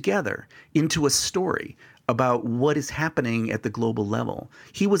put them together into a story about what is happening at the global level.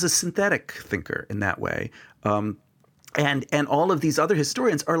 He was a synthetic thinker in that way. And all of these other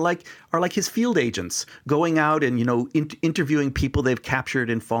historians are like his field agents, going out and interviewing people they've captured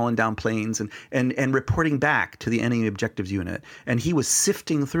in fallen down planes and reporting back to the enemy objectives unit. And he was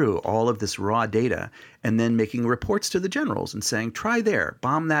sifting through all of this raw data and then making reports to the generals and saying, try there,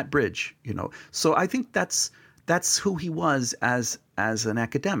 bomb that bridge. So I think that's who he was as an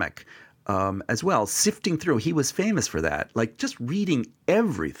academic as well, sifting through. He was famous for that, like just reading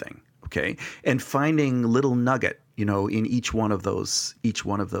everything. Okay, and finding little nugget, in each one of those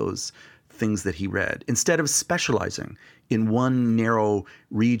things that he read, instead of specializing in one narrow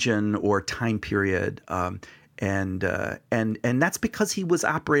region or time period, and that's because he was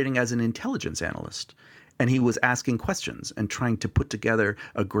operating as an intelligence analyst, and he was asking questions and trying to put together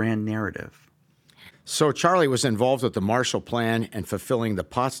a grand narrative. So Charlie was involved with the Marshall Plan and fulfilling the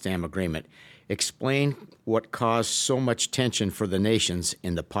Potsdam Agreement. Explain what caused so much tension for the nations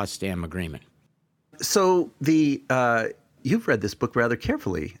in the Potsdam Agreement. So you've read this book rather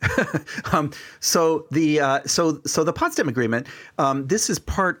carefully. So the Potsdam Agreement. This is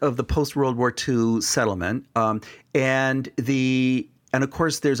part of the post-World War II settlement, and of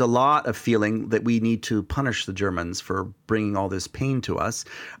course, there's a lot of feeling that we need to punish the Germans for bringing all this pain to us.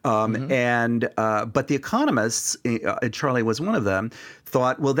 But the economists, Charlie was one of them,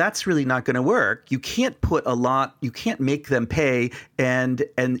 thought, well, that's really not going to work. You can't you can't make them pay, and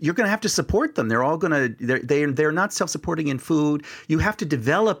you're going to have to support them. They're all going to, they're not self-supporting in food. You have to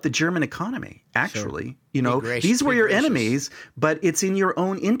develop the German economy, actually. Sure. These were your enemies, but it's in your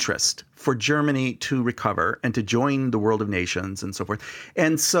own interest for Germany to recover and to join the world of nations and so forth.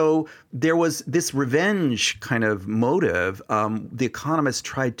 And so there was this revenge kind of motive. The economists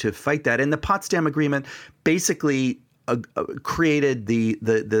tried to fight that, and the Potsdam Agreement basically created the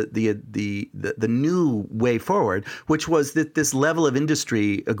new way forward, which was that this level of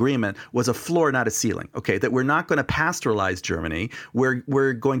industry agreement was a floor, not a ceiling. Okay, that we're not going to pastoralize Germany.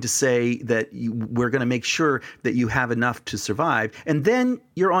 We're going to say that we're going to make sure that you have enough to survive, and then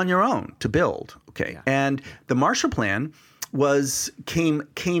you're on your own to build. Okay, yeah. And the Marshall Plan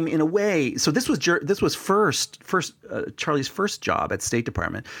came in a way. So this was first Charlie's first job at State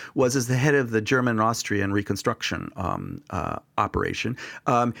Department was as the head of the German Austrian reconstruction operation,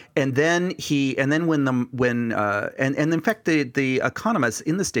 and then in fact the economists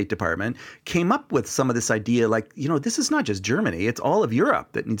in the State Department came up with some of this idea, like, this is not just Germany, it's all of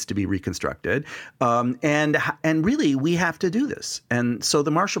Europe that needs to be reconstructed, and really we have to do this. And so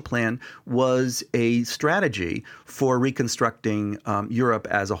the Marshall Plan was a strategy for reconstructing Europe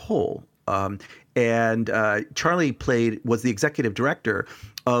as a whole. And Charlie was the executive director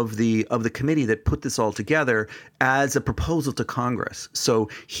of the committee that put this all together as a proposal to Congress. So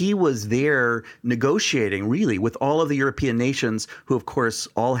he was there negotiating really with all of the European nations, who of course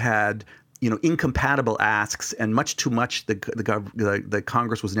all had incompatible asks, and much too much the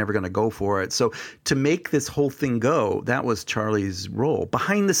Congress was never going to go for it. So to make this whole thing go, that was Charlie's role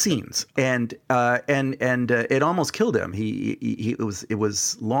behind the scenes, and it almost killed him. It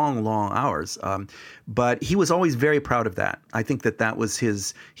was long hours, but he was always very proud of that. I think that was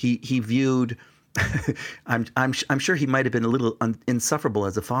his. He viewed. I'm sure he might have been a little insufferable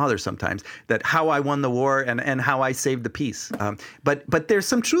as a father sometimes, that how I won the war and how I saved the peace. But there's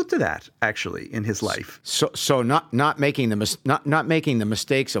some truth to that actually in his life. So not making the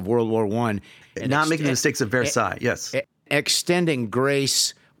mistakes of World War I, not making the mistakes of Versailles. Yes, extending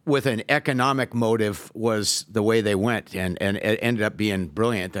grace with an economic motive was the way they went, and it ended up being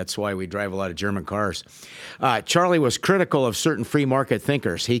brilliant. That's why we drive a lot of German cars. Charlie was critical of certain free market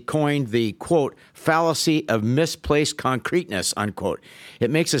thinkers. He coined the, quote, fallacy of misplaced concreteness, unquote.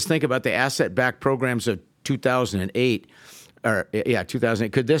 It makes us think about the asset-backed programs of 2008.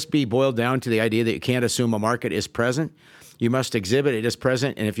 2008. Could this be boiled down to the idea that you can't assume a market is present? You must exhibit it as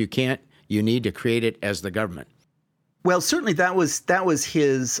present, and if you can't, you need to create it as the government. Well, certainly that was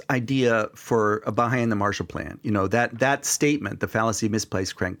his idea for behind the Marshall Plan. That statement, the fallacy of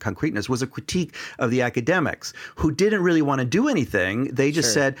misplaced concreteness, was a critique of the academics who didn't really want to do anything. They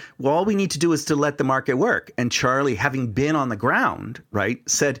just said, well, all we need to do is to let the market work. And Charlie, having been on the ground, right,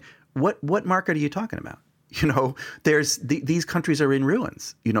 said, what market are you talking about? There's these countries are in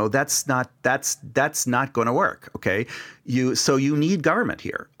ruins. That's not going to work. Okay, so you need government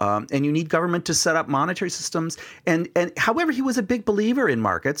here, and you need government to set up monetary systems. And however, he was a big believer in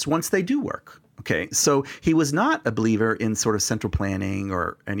markets once they do work. Okay, so he was not a believer in sort of central planning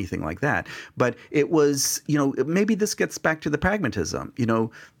or anything like that. But it was, maybe this gets back to the pragmatism.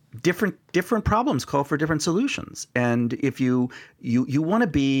 Different problems call for different solutions. And if you want to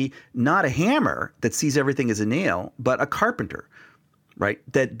be not a hammer that sees everything as a nail, but a carpenter, right?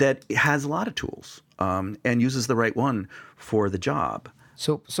 That has a lot of tools and uses the right one for the job.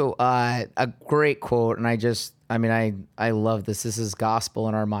 So a great quote, and I love this. This is gospel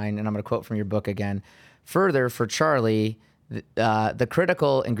in our mind, and I'm going to quote from your book again. Further, for Charlie, the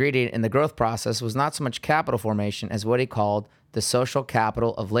critical ingredient in the growth process was not so much capital formation as what he called the social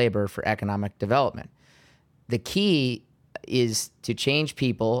capital of labor for economic development. The key is to change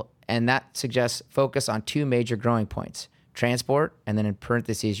people, and that suggests focus on two major growing points: transport, and then in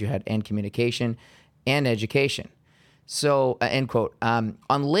parentheses you had and communication, and education. So, end quote. On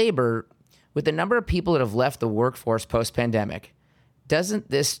labor, with the number of people that have left the workforce post-pandemic, doesn't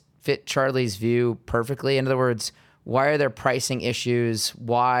this fit Charlie's view perfectly? In other words, why are there pricing issues?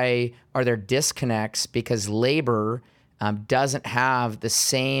 Why are there disconnects? Because labor doesn't have the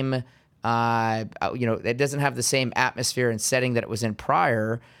same, it doesn't have the same atmosphere and setting that it was in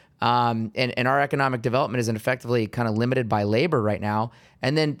prior. And our economic development isn't effectively kind of limited by labor right now.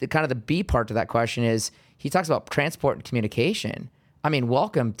 And then the B part to that question is, he talks about transport and communication. I mean,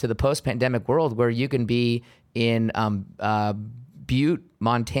 welcome to the post-pandemic world where you can be in Butte,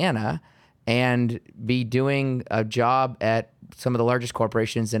 Montana, and be doing a job at some of the largest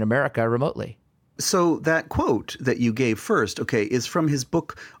corporations in America remotely. So that quote that you gave first, is from his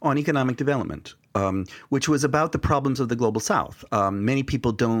book on economic development, which was about the problems of the global South. Many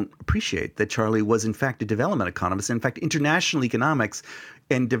people don't appreciate that Charlie was, in fact, a development economist. In fact, international economics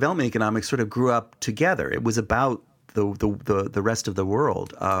and development economics sort of grew up together. It was about the rest of the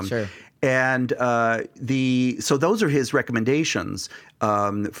world. Sure. And so those are his recommendations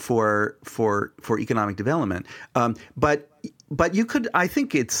for economic development. But you could, I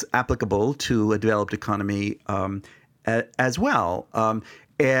think it's applicable to a developed economy as well.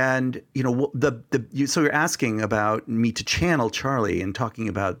 And so you're asking about me to channel Charlie and talking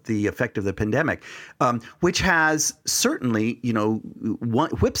about the effect of the pandemic, which has certainly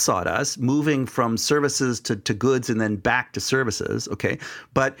whipsawed us, moving from services to goods and then back to services. Okay,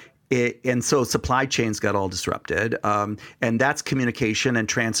 but. And so supply chains got all disrupted, and that's communication and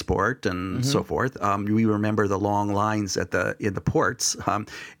transport and so forth. We remember the long lines in the ports,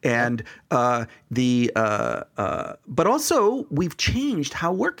 but also we've changed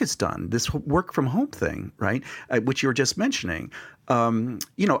how work is done. This work from home thing, right, which you were just mentioning. I'm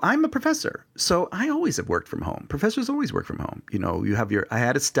a professor, so I always have worked from home. Professors always work from home. I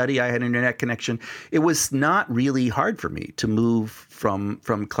had a study, I had an internet connection. It was not really hard for me to move from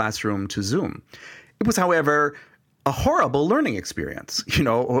classroom to Zoom. It was, however, a horrible learning experience.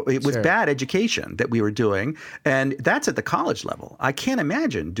 It was bad education that we were doing. And that's at the college level. I can't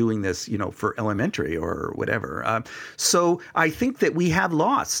imagine doing this, for elementary or whatever. So I think that we have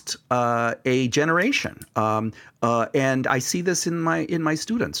lost a generation. And I see this in my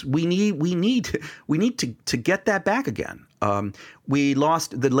students. We need to get that back again. We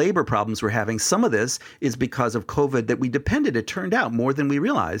lost the labor problems we're having. Some of this is because of COVID that we depended, it turned out, more than we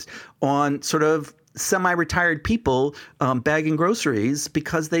realized, on sort of semi-retired people bagging groceries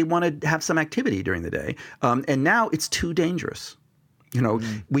because they want to have some activity during the day. And now it's too dangerous.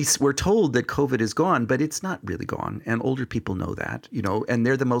 We're told that COVID is gone, but it's not really gone. And older people know that, and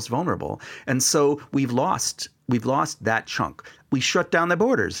they're the most vulnerable. And so we've lost that chunk. We shut down the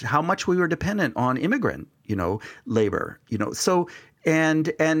borders. How much we were dependent on immigrant, labor, so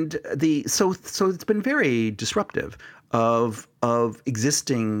it's been very disruptive of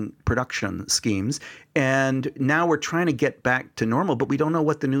existing production schemes. And now we're trying to get back to normal, but we don't know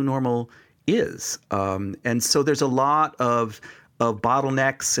what the new normal is. And so there's a lot of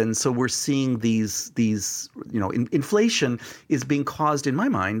bottlenecks. And so we're seeing these inflation is being caused, in my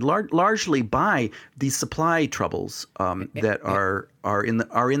mind, largely by these supply troubles that are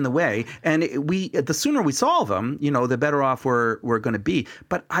in the way. And the sooner we solve them, the better off we're going to be.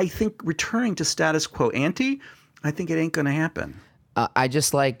 But I think returning to status quo ante, I think it ain't going to happen. I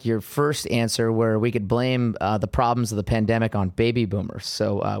just like your first answer where we could blame the problems of the pandemic on baby boomers.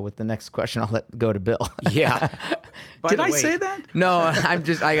 So with the next question, I'll let go to Bill. Yeah. Did I say that? No,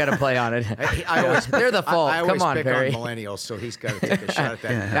 I got to play on it. They're the fault. I Come always on, pick Perry. on millennials, so he's got to take a shot at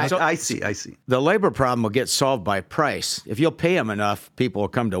that. Yeah, So I see. the labor problem will get solved by price. If you'll pay them enough, people will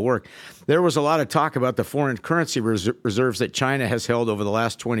come to work. There was a lot of talk about the foreign currency reserves that China has held over the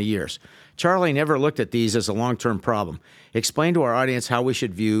last 20 years. Charlie never looked at these as a long-term problem. Explain to our audience how we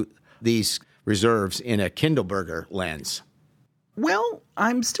should view these reserves in a Kindleberger lens. Well,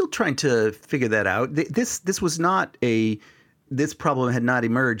 I'm still trying to figure that out. This was not this problem had not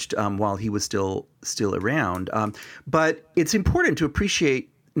emerged while he was still around. But it's important to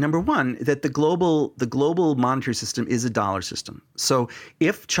appreciate, number one, that the global monetary system is a dollar system. So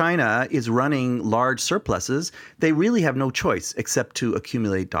if China is running large surpluses, they really have no choice except to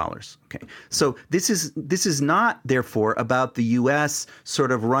accumulate dollars. Okay. So this is not, therefore, about the U.S.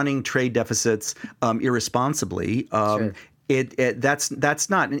 sort of running trade deficits irresponsibly. Sure. That's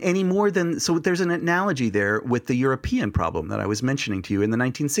not any more than, so there's an analogy there with the European problem that I was mentioning to you in the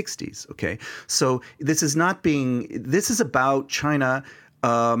 1960s. Okay, so this is about China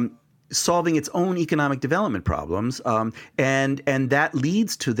solving its own economic development problems, and that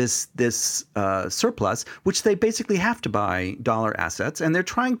leads to this surplus, which they basically have to buy dollar assets, and they're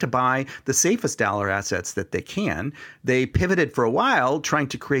trying to buy the safest dollar assets that they can. They pivoted for a while, trying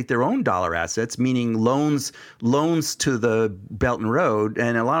to create their own dollar assets, meaning loans to the Belt and Road,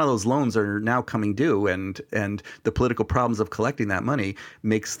 and a lot of those loans are now coming due, and the political problems of collecting that money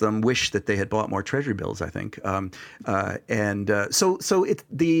makes them wish that they had bought more Treasury bills, I think, so it's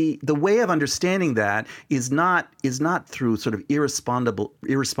the way of understanding that is not through sort of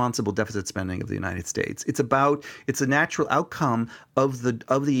irresponsible deficit spending of the United States. It's a natural outcome of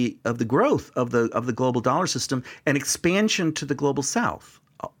the growth of the global dollar system and expansion to the global South.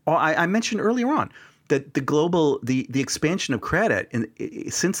 I mentioned earlier on that the expansion of credit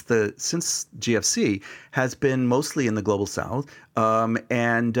since GFC has been mostly in the global South,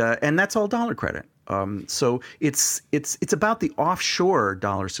 and that's all dollar credit. So it's about the offshore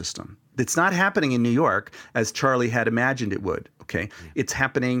dollar system. It's not happening in New York as Charlie had imagined it would. Okay, it's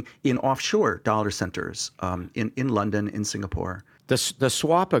happening in offshore dollar centers, in London, in Singapore. The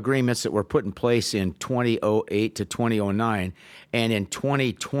swap agreements that were put in place in 2008 to 2009 and in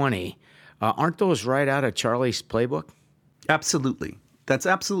 2020, aren't those right out of Charlie's playbook? Absolutely. That's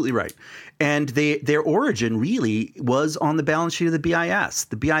absolutely right. And their origin really was on the balance sheet of the BIS.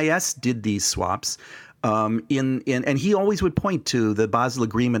 The BIS did these swaps. And he always would point to the Basel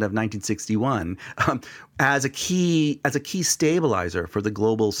Agreement of 1961 as a key stabilizer for the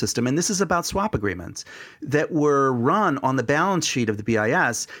global system. And this is about swap agreements that were run on the balance sheet of the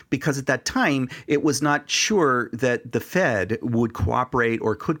BIS because at that time it was not sure that the Fed would cooperate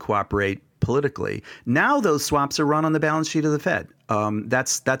or could cooperate politically. Now those swaps are run on the balance sheet of the Fed.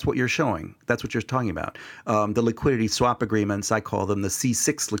 That's what you're showing. That's what you're talking about. The liquidity swap agreements, I call them the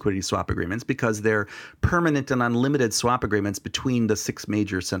C6 liquidity swap agreements because they're permanent and unlimited swap agreements between the 6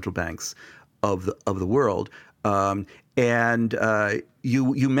 major central banks of the world. You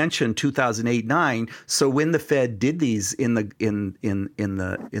mentioned 2008-9. So when the Fed did these in the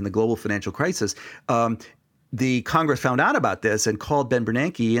global financial crisis, the Congress found out about this and called Ben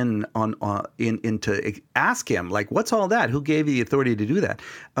Bernanke in to ask him, like, what's all that? Who gave you the authority to do that?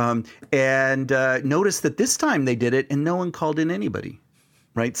 Noticed that this time they did it and no one called in anybody,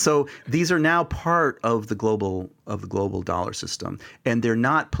 right? So these are now part of the global dollar system, and they're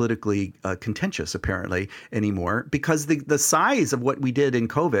not politically contentious apparently anymore because the size of what we did in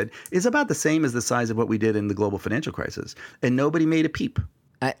COVID is about the same as the size of what we did in the global financial crisis, and nobody made a peep.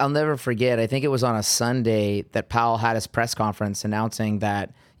 I'll never forget. I think it was on a Sunday that Powell had his press conference announcing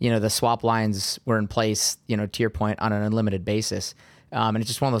that, the swap lines were in place, to your point, on an unlimited basis. And it's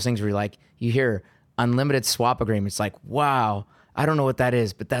just one of those things where you hear unlimited swap agreements, like, wow, I don't know what that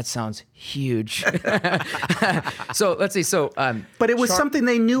is, but that sounds huge. So let's see. But it was something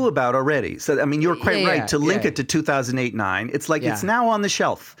they knew about already. So, I mean, you're quite right to link it to 2008-9. It's like it's now on the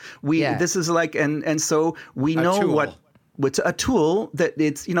shelf. This is like, and so we know what. It's a tool that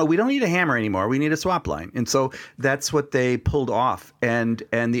it's, we don't need a hammer anymore. We need a swap line. And so that's what they pulled off. And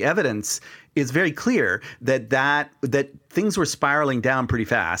the evidence is very clear that things were spiraling down pretty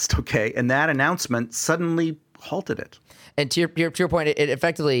fast. Okay. And that announcement suddenly halted it. And to your point, it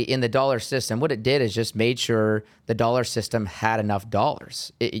effectively, in the dollar system, what it did is just made sure the dollar system had enough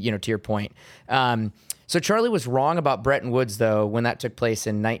dollars, to your point. So Charlie was wrong about Bretton Woods, though, when that took place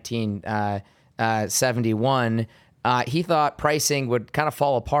in 1971. He thought pricing would kind of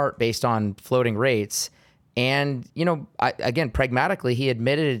fall apart based on floating rates. And, again, pragmatically, he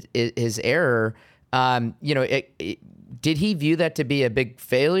admitted his error. Did he view that to be a big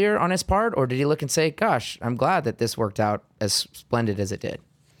failure on his part, or did he look and say, gosh, I'm glad that this worked out as splendid as it did?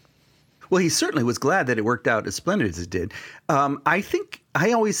 Well, he certainly was glad that it worked out as splendid as it did. I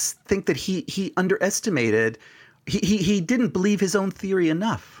always think that he underestimated, he didn't believe his own theory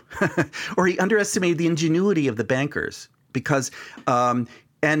enough, or he underestimated the ingenuity of the bankers because,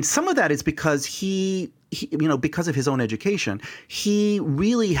 and some of that is because he because of his own education, he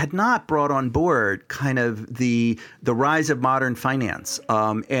really had not brought on board kind of the rise of modern finance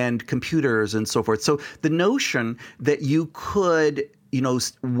and computers and so forth. So the notion that you could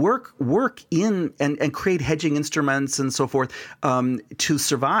work in and create hedging instruments and so forth to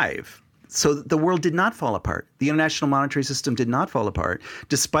survive. So the world did not fall apart. The international monetary system did not fall apart,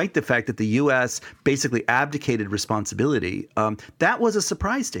 despite the fact that the U.S. basically abdicated responsibility. That was a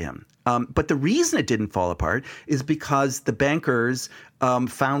surprise to him. But the reason it didn't fall apart is because the bankers found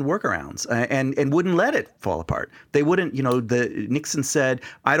workarounds and wouldn't let it fall apart. They wouldn't, Nixon said,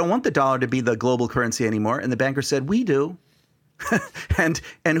 I don't want the dollar to be the global currency anymore. And the bankers said, we do. and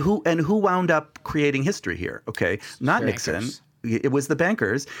who wound up creating history here? Okay, not Nixon. Bankers. It was the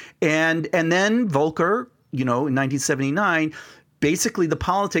bankers. And then Volcker, in 1979, basically the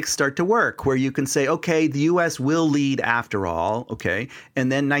politics start to work where you can say, okay, the U.S. will lead after all, okay?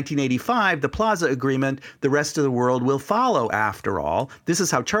 And then 1985, the Plaza Agreement, the rest of the world will follow after all. This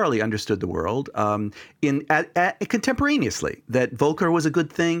is how Charlie understood the world contemporaneously, that Volcker was a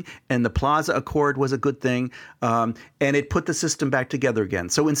good thing and the Plaza Accord was a good thing, and it put the system back together again.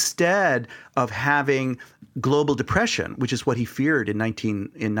 So instead of having global depression, which is what he feared in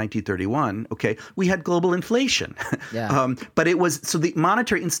 1931, okay, we had global inflation. Yeah. But it was, so the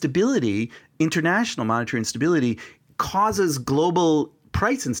monetary instability, international monetary instability, causes global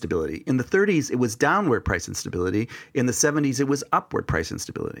price instability. In the 30s, it was downward price instability. In the 70s, it was upward price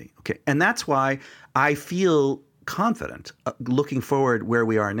instability. Okay, and that's why I feel confident, looking forward where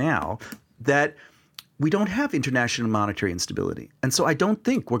we are now, that we don't have international monetary instability. And so I don't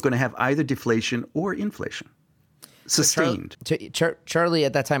think we're going to have either deflation or inflation sustained. Charlie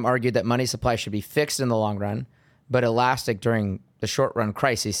at that time argued that money supply should be fixed in the long run, but elastic during the short run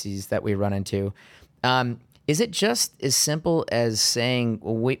crises that we run into. Is it just as simple as saying,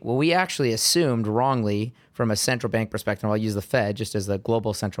 we actually assumed wrongly from a central bank perspective, I'll use the Fed just as the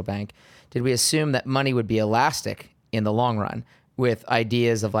global central bank, did we assume that money would be elastic in the long run with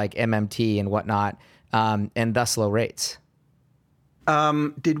ideas of like MMT and whatnot, and thus low rates?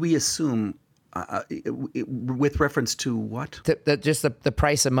 Did we assume with reference to what? Just the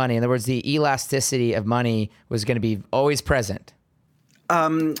price of money. In other words, the elasticity of money was going to be always present.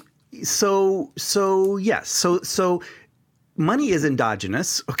 So yes. So money is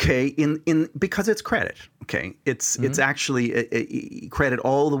endogenous, okay, in because it's credit, okay. It's actually a credit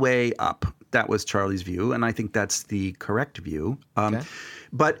all the way up. That was Charlie's view, and I think that's the correct view. Okay.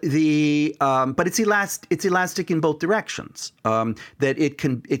 But it's elastic in both directions. That it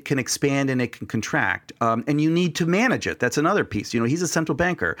can expand and it can contract, and you need to manage it. That's another piece. He's a central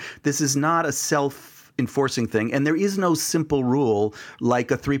banker. This is not a self-enforcing thing, and there is no simple rule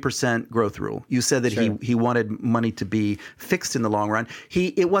like a 3% growth rule. You said that Sure. he wanted money to be fixed in the long run.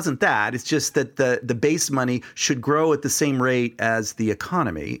 It wasn't that. It's just that the base money should grow at the same rate as the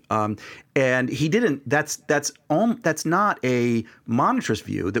economy. And he didn't. That's not a monetarist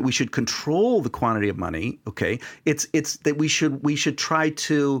view that we should control the quantity of money. Okay, it's that we should try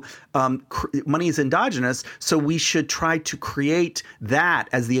to money is endogenous, so we should try to create that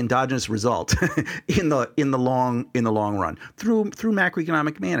as the endogenous result in the long run through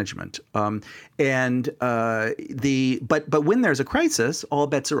macroeconomic management. But when there's a crisis, all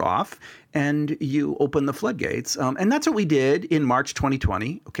bets are off. And you open the floodgates. And that's what we did in March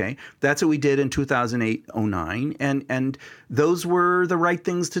 2020, okay? That's what we did in 2008-09. And those were the right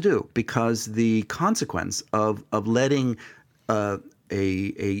things to do because the consequence of letting a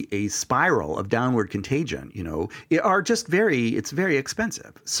spiral of downward contagion, it's very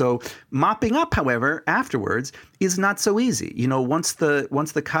expensive. So mopping up, however, afterwards is not so easy. Once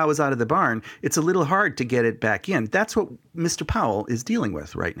the cow is out of the barn, it's a little hard to get it back in. That's what Mr. Powell is dealing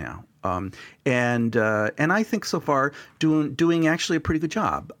with right now. And I think so far doing actually a pretty good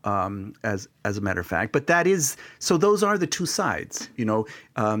job, as a matter of fact. But so those are the two sides,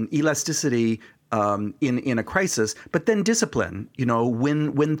 elasticity in a crisis, but then discipline.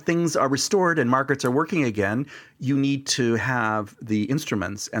 When things are restored and markets are working again, you need to have the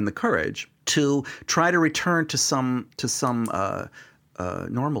instruments and the courage to try to return to some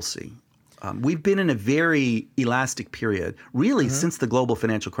normalcy. We've been in a very elastic period, really, since the global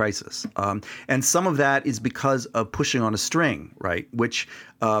financial crisis. And some of that is because of pushing on a string, right, which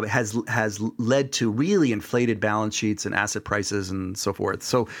has led to really inflated balance sheets and asset prices and so forth.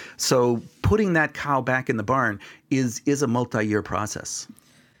 So putting that cow back in the barn is a multi-year process.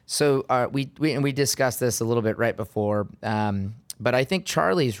 So we discussed this a little bit right before, but I think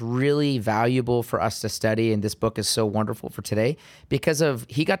Charlie's really valuable for us to study, and this book is so wonderful for today because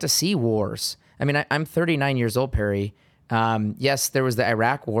he got to see wars. I mean, I'm 39 years old, Perry. Yes, there was the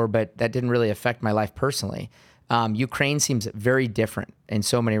Iraq War, but that didn't really affect my life personally. Ukraine seems very different in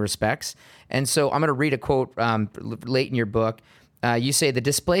so many respects. And so I'm going to read a quote late in your book. You say the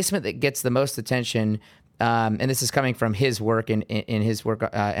displacement that gets the most attention, and this is coming from his work in his work,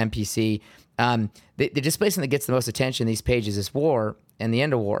 MPC, the displacement that gets the most attention in these pages is war and the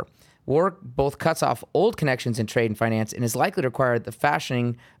end of war. War both cuts off old connections in trade and finance and is likely to require the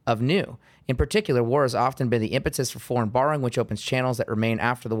fashioning of new. In particular, war has often been the impetus for foreign borrowing, which opens channels that remain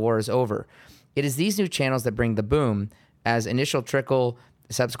after the war is over. It is these new channels that bring the boom, as initial trickle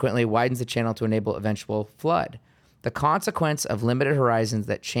subsequently widens the channel to enable eventual flood. The consequence of limited horizons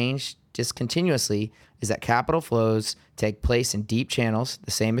that change discontinuously is that capital flows take place in deep channels.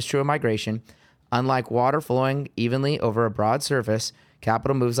 The same is true of migration. Unlike water flowing evenly over a broad surface,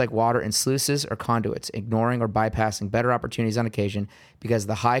 capital moves like water in sluices or conduits, ignoring or bypassing better opportunities on occasion because of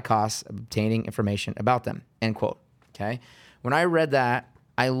the high costs of obtaining information about them, end quote. Okay. When I read that,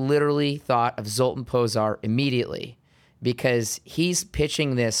 I literally thought of Zoltan Pozsar immediately because he's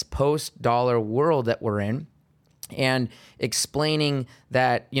pitching this post-dollar world that we're in and explaining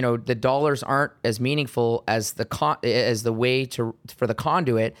that, you know, the dollars aren't as meaningful as the way for the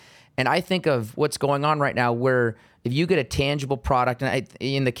conduit. And I think of what's going on right now where if you get a tangible product, and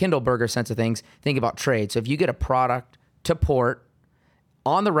in the Kindleberger sense of things, think about trade. So if you get a product to port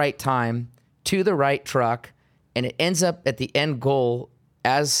on the right time, to the right truck, and it ends up at the end goal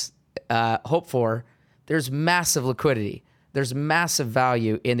as hoped for, there's massive liquidity. There's massive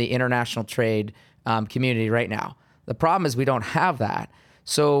value in the international trade community right now. The problem is we don't have that.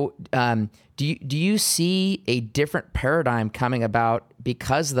 So do you see a different paradigm coming about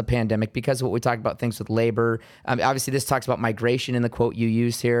because of the pandemic, because of what we talked about, things with labor? Obviously, this talks about migration in the quote you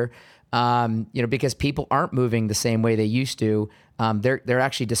used here, because people aren't moving the same way they used to. They're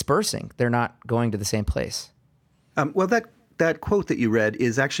actually dispersing. They're not going to the same place. Well, that quote that you read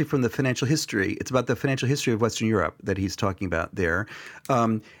is actually from the financial history. It's about the financial history of Western Europe that he's talking about there.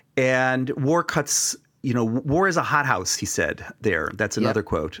 And war cuts, war is a hothouse, he said there. That's another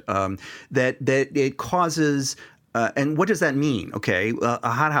quote. That it causes, and what does that mean? Okay, a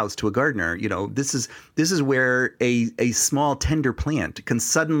hothouse to a gardener, this is where a small tender plant can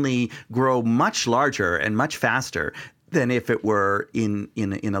suddenly grow much larger and much faster than if it were in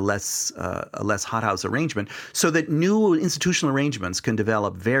a less hothouse arrangement, so that new institutional arrangements can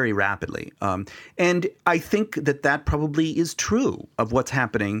develop very rapidly. And I think that probably is true of what's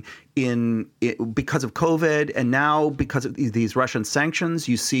happening because of COVID, and now because of these Russian sanctions.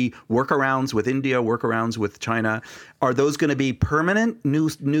 You see workarounds with India, workarounds with China. Are those going to be permanent new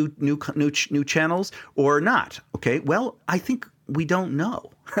channels or not? Okay, well, I think we don't know.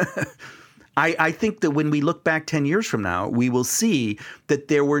 I think that when we look back 10 years from now, we will see that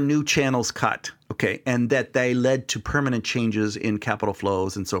there were new channels cut, okay, and that they led to permanent changes in capital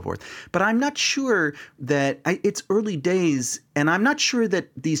flows and so forth. But I'm not sure that it's early days, and I'm not sure that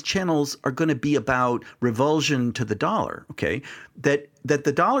these channels are going to be about revulsion to the dollar, okay, that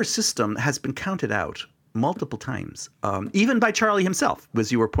the dollar system has been counted out multiple times, even by Charlie himself,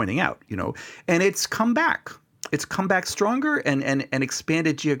 as you were pointing out, and it's come back. It's come back stronger and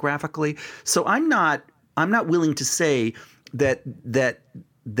expanded geographically. So I'm not willing to say that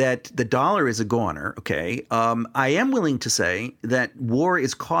the dollar is a goner. Okay, I am willing to say that war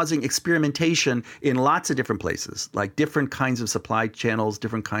is causing experimentation in lots of different places, like different kinds of supply channels,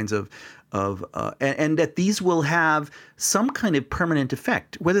 different kinds of and that these will have some kind of permanent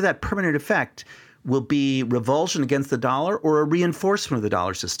effect. Whether that permanent effect will be revulsion against the dollar or a reinforcement of the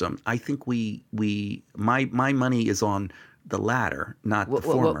dollar system. I think my money is on the latter, not the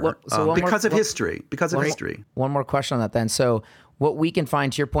former, because of history. One more question on that then. So what we can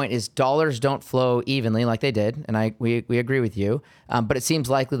find, to your point, is dollars don't flow evenly like they did, and we agree with you. But it seems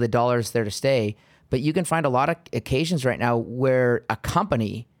likely the dollar's there to stay. But you can find a lot of occasions right now where a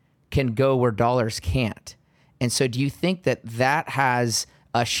company can go where dollars can't. And so do you think that has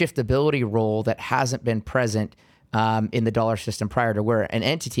a shiftability role that hasn't been present in the dollar system prior to, where an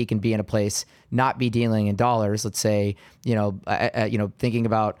entity can be in a place, not be dealing in dollars? Let's say, thinking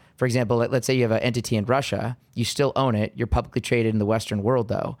about, for example, let's say you have an entity in Russia, you still own it, you're publicly traded in the Western world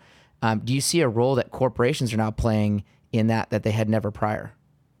though. Do you see a role that corporations are now playing in that they had never prior?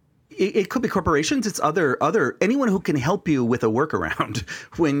 It could be corporations. It's other anyone who can help you with a workaround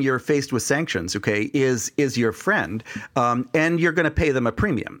when you're faced with sanctions. Okay, is your friend, and you're going to pay them a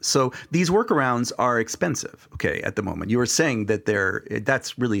premium. So these workarounds are expensive. Okay, at the moment, you were saying that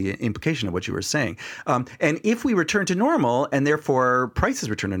that's really an implication of what you were saying. And if we return to normal, and therefore prices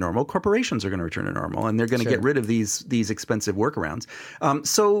return to normal, corporations are going to return to normal, and they're going to get rid of these expensive workarounds.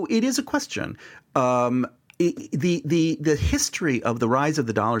 So it is a question. The history of the rise of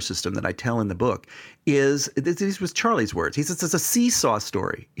the dollar system that I tell in the book is, these was Charlie's words. He says it's a seesaw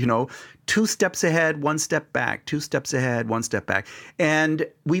story, 2 steps ahead, 1 step back, 2 steps ahead, 1 step back. And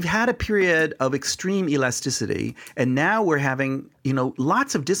we've had a period of extreme elasticity, and now we're having,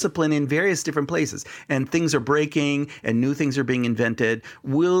 lots of discipline in various different places, and things are breaking and new things are being invented.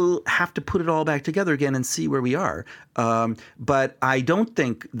 We'll have to put it all back together again and see where we are. But I don't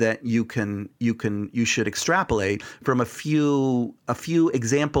think that you should extrapolate from a few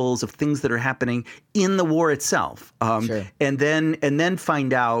examples of things that are happening in the war itself, and then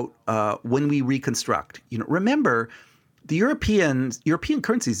find out when we reconstruct. Remember, the European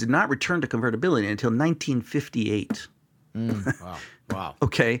currencies did not return to convertibility until 1958. Wow.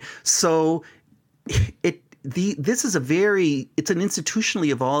 Okay, so this is it's an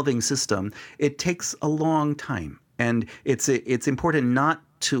institutionally evolving system. It takes a long time, and it's important not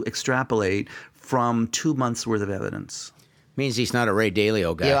to extrapolate from 2 months worth of evidence. Means he's not a Ray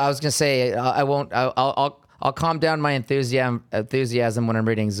Dalio guy. Yeah, I was gonna say I won't. I'll calm down my enthusiasm when I'm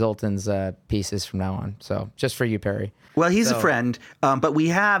reading Zoltan's pieces from now on. So just for you, Perry. Well, he's a friend, but we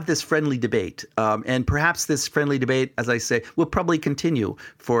have this friendly debate, and perhaps this friendly debate, as I say, will probably continue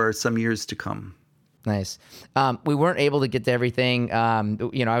for some years to come. Nice. We weren't able to get to everything.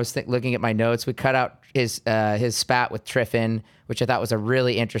 I was looking at my notes. We cut out his spat with Triffin, which I thought was a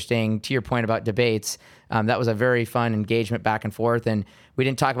really interesting, to your point about debates. That was a very fun engagement back and forth. And we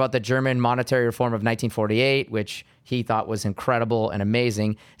didn't talk about the German monetary reform of 1948, which he thought was incredible and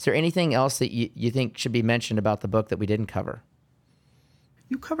amazing. Is there anything else that you think should be mentioned about the book that we didn't cover?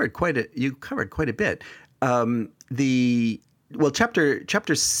 You covered quite a bit.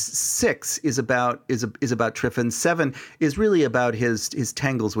 Chapter 6 is about Triffin. 7 is really about his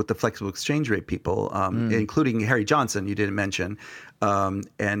tangles with the flexible exchange rate people, including Harry Johnson, you didn't mention,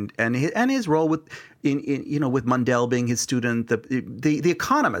 and his role with Mundell being his student, the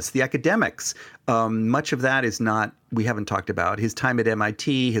economists, the academics. Much of that we haven't talked about. His time at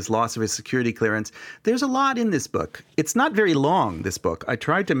MIT, his loss of his security clearance. There's a lot in this book. It's not very long, this book. I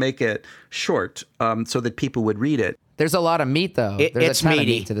tried to make it short so that people would read it. There's a lot of meat, though. It's meaty. Of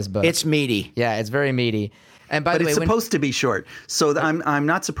meat to this book. It's meaty. Yeah, it's very meaty. And by the way, it's supposed to be short. So I'm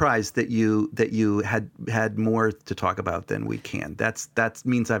not surprised that you had more to talk about than we can. That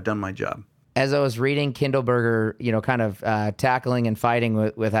means I've done my job. As I was reading Kindleberger, kind of tackling and fighting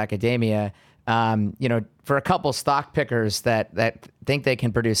with academia, for a couple stock pickers that think they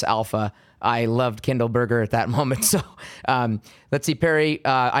can produce alpha, I loved Kindleberger at that moment. So let's see, Perry,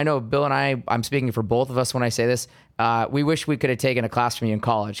 I know Bill and I'm speaking for both of us when I say this. We wish we could have taken a class from you in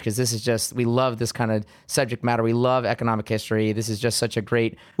college, because this is we love this kind of subject matter. We love economic history. This is just such a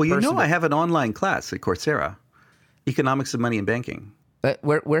great I have an online class at Coursera, Economics of Money and Banking. But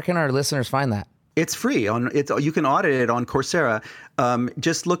where can our listeners find that? It's free. You can audit it on Coursera.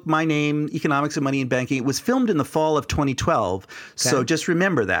 Just look my name, Economics of Money and Banking. It was filmed in the fall of 2012. Okay. So just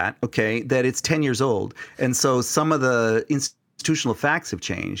remember that it's 10 years old. And so some of the institutional facts have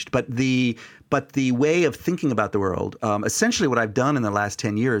changed. But the way of thinking about the world, essentially what I've done in the last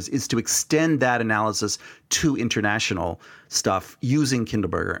 10 years is to extend that analysis to international stuff using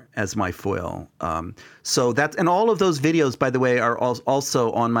Kindleberger as my foil. And all of those videos, by the way, are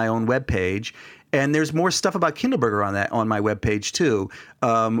also on my own webpage. And there's more stuff about Kindleberger on my webpage too,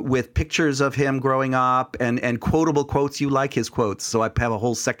 with pictures of him growing up and quotable quotes. You like his quotes, so I have a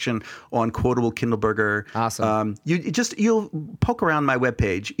whole section on quotable Kindleberger. Awesome. You'll poke around my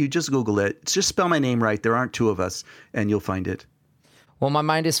webpage. You just Google it. Just spell my name right. There aren't two of us, and you'll find it. Well, my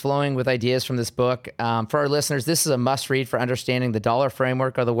mind is flowing with ideas from this book. For our listeners, this is a must-read for understanding the dollar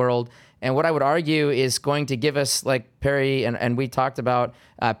framework of the world. And what I would argue is going to give us, like Perry and we talked about,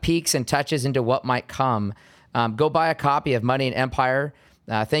 peeks and touches into what might come. Go buy a copy of Money and Empire.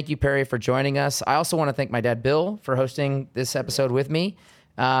 Thank you, Perry, for joining us. I also want to thank my dad, Bill, for hosting this episode with me.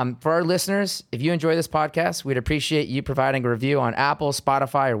 For our listeners, if you enjoy this podcast, we'd appreciate you providing a review on Apple,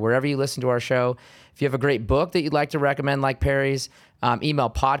 Spotify, or wherever you listen to our show. If you have a great book that you'd like to recommend, like Perry's, email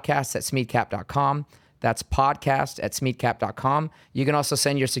podcast@smeedcap.com. That's podcast@smeedcap.com. You can also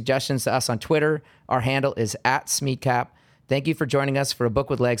send your suggestions to us on Twitter. Our handle is @smeedcap. Thank you for joining us for a Book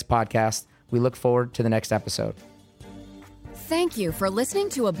with Legs podcast. We look forward to the next episode. Thank you for listening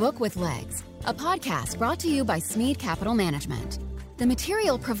to A Book with Legs, a podcast brought to you by Smead Capital Management. The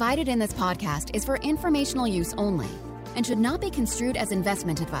material provided in this podcast is for informational use only and should not be construed as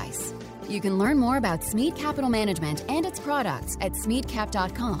investment advice. You can learn more about Smead Capital Management and its products at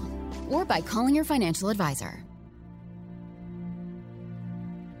smeadcap.com or by calling your financial advisor.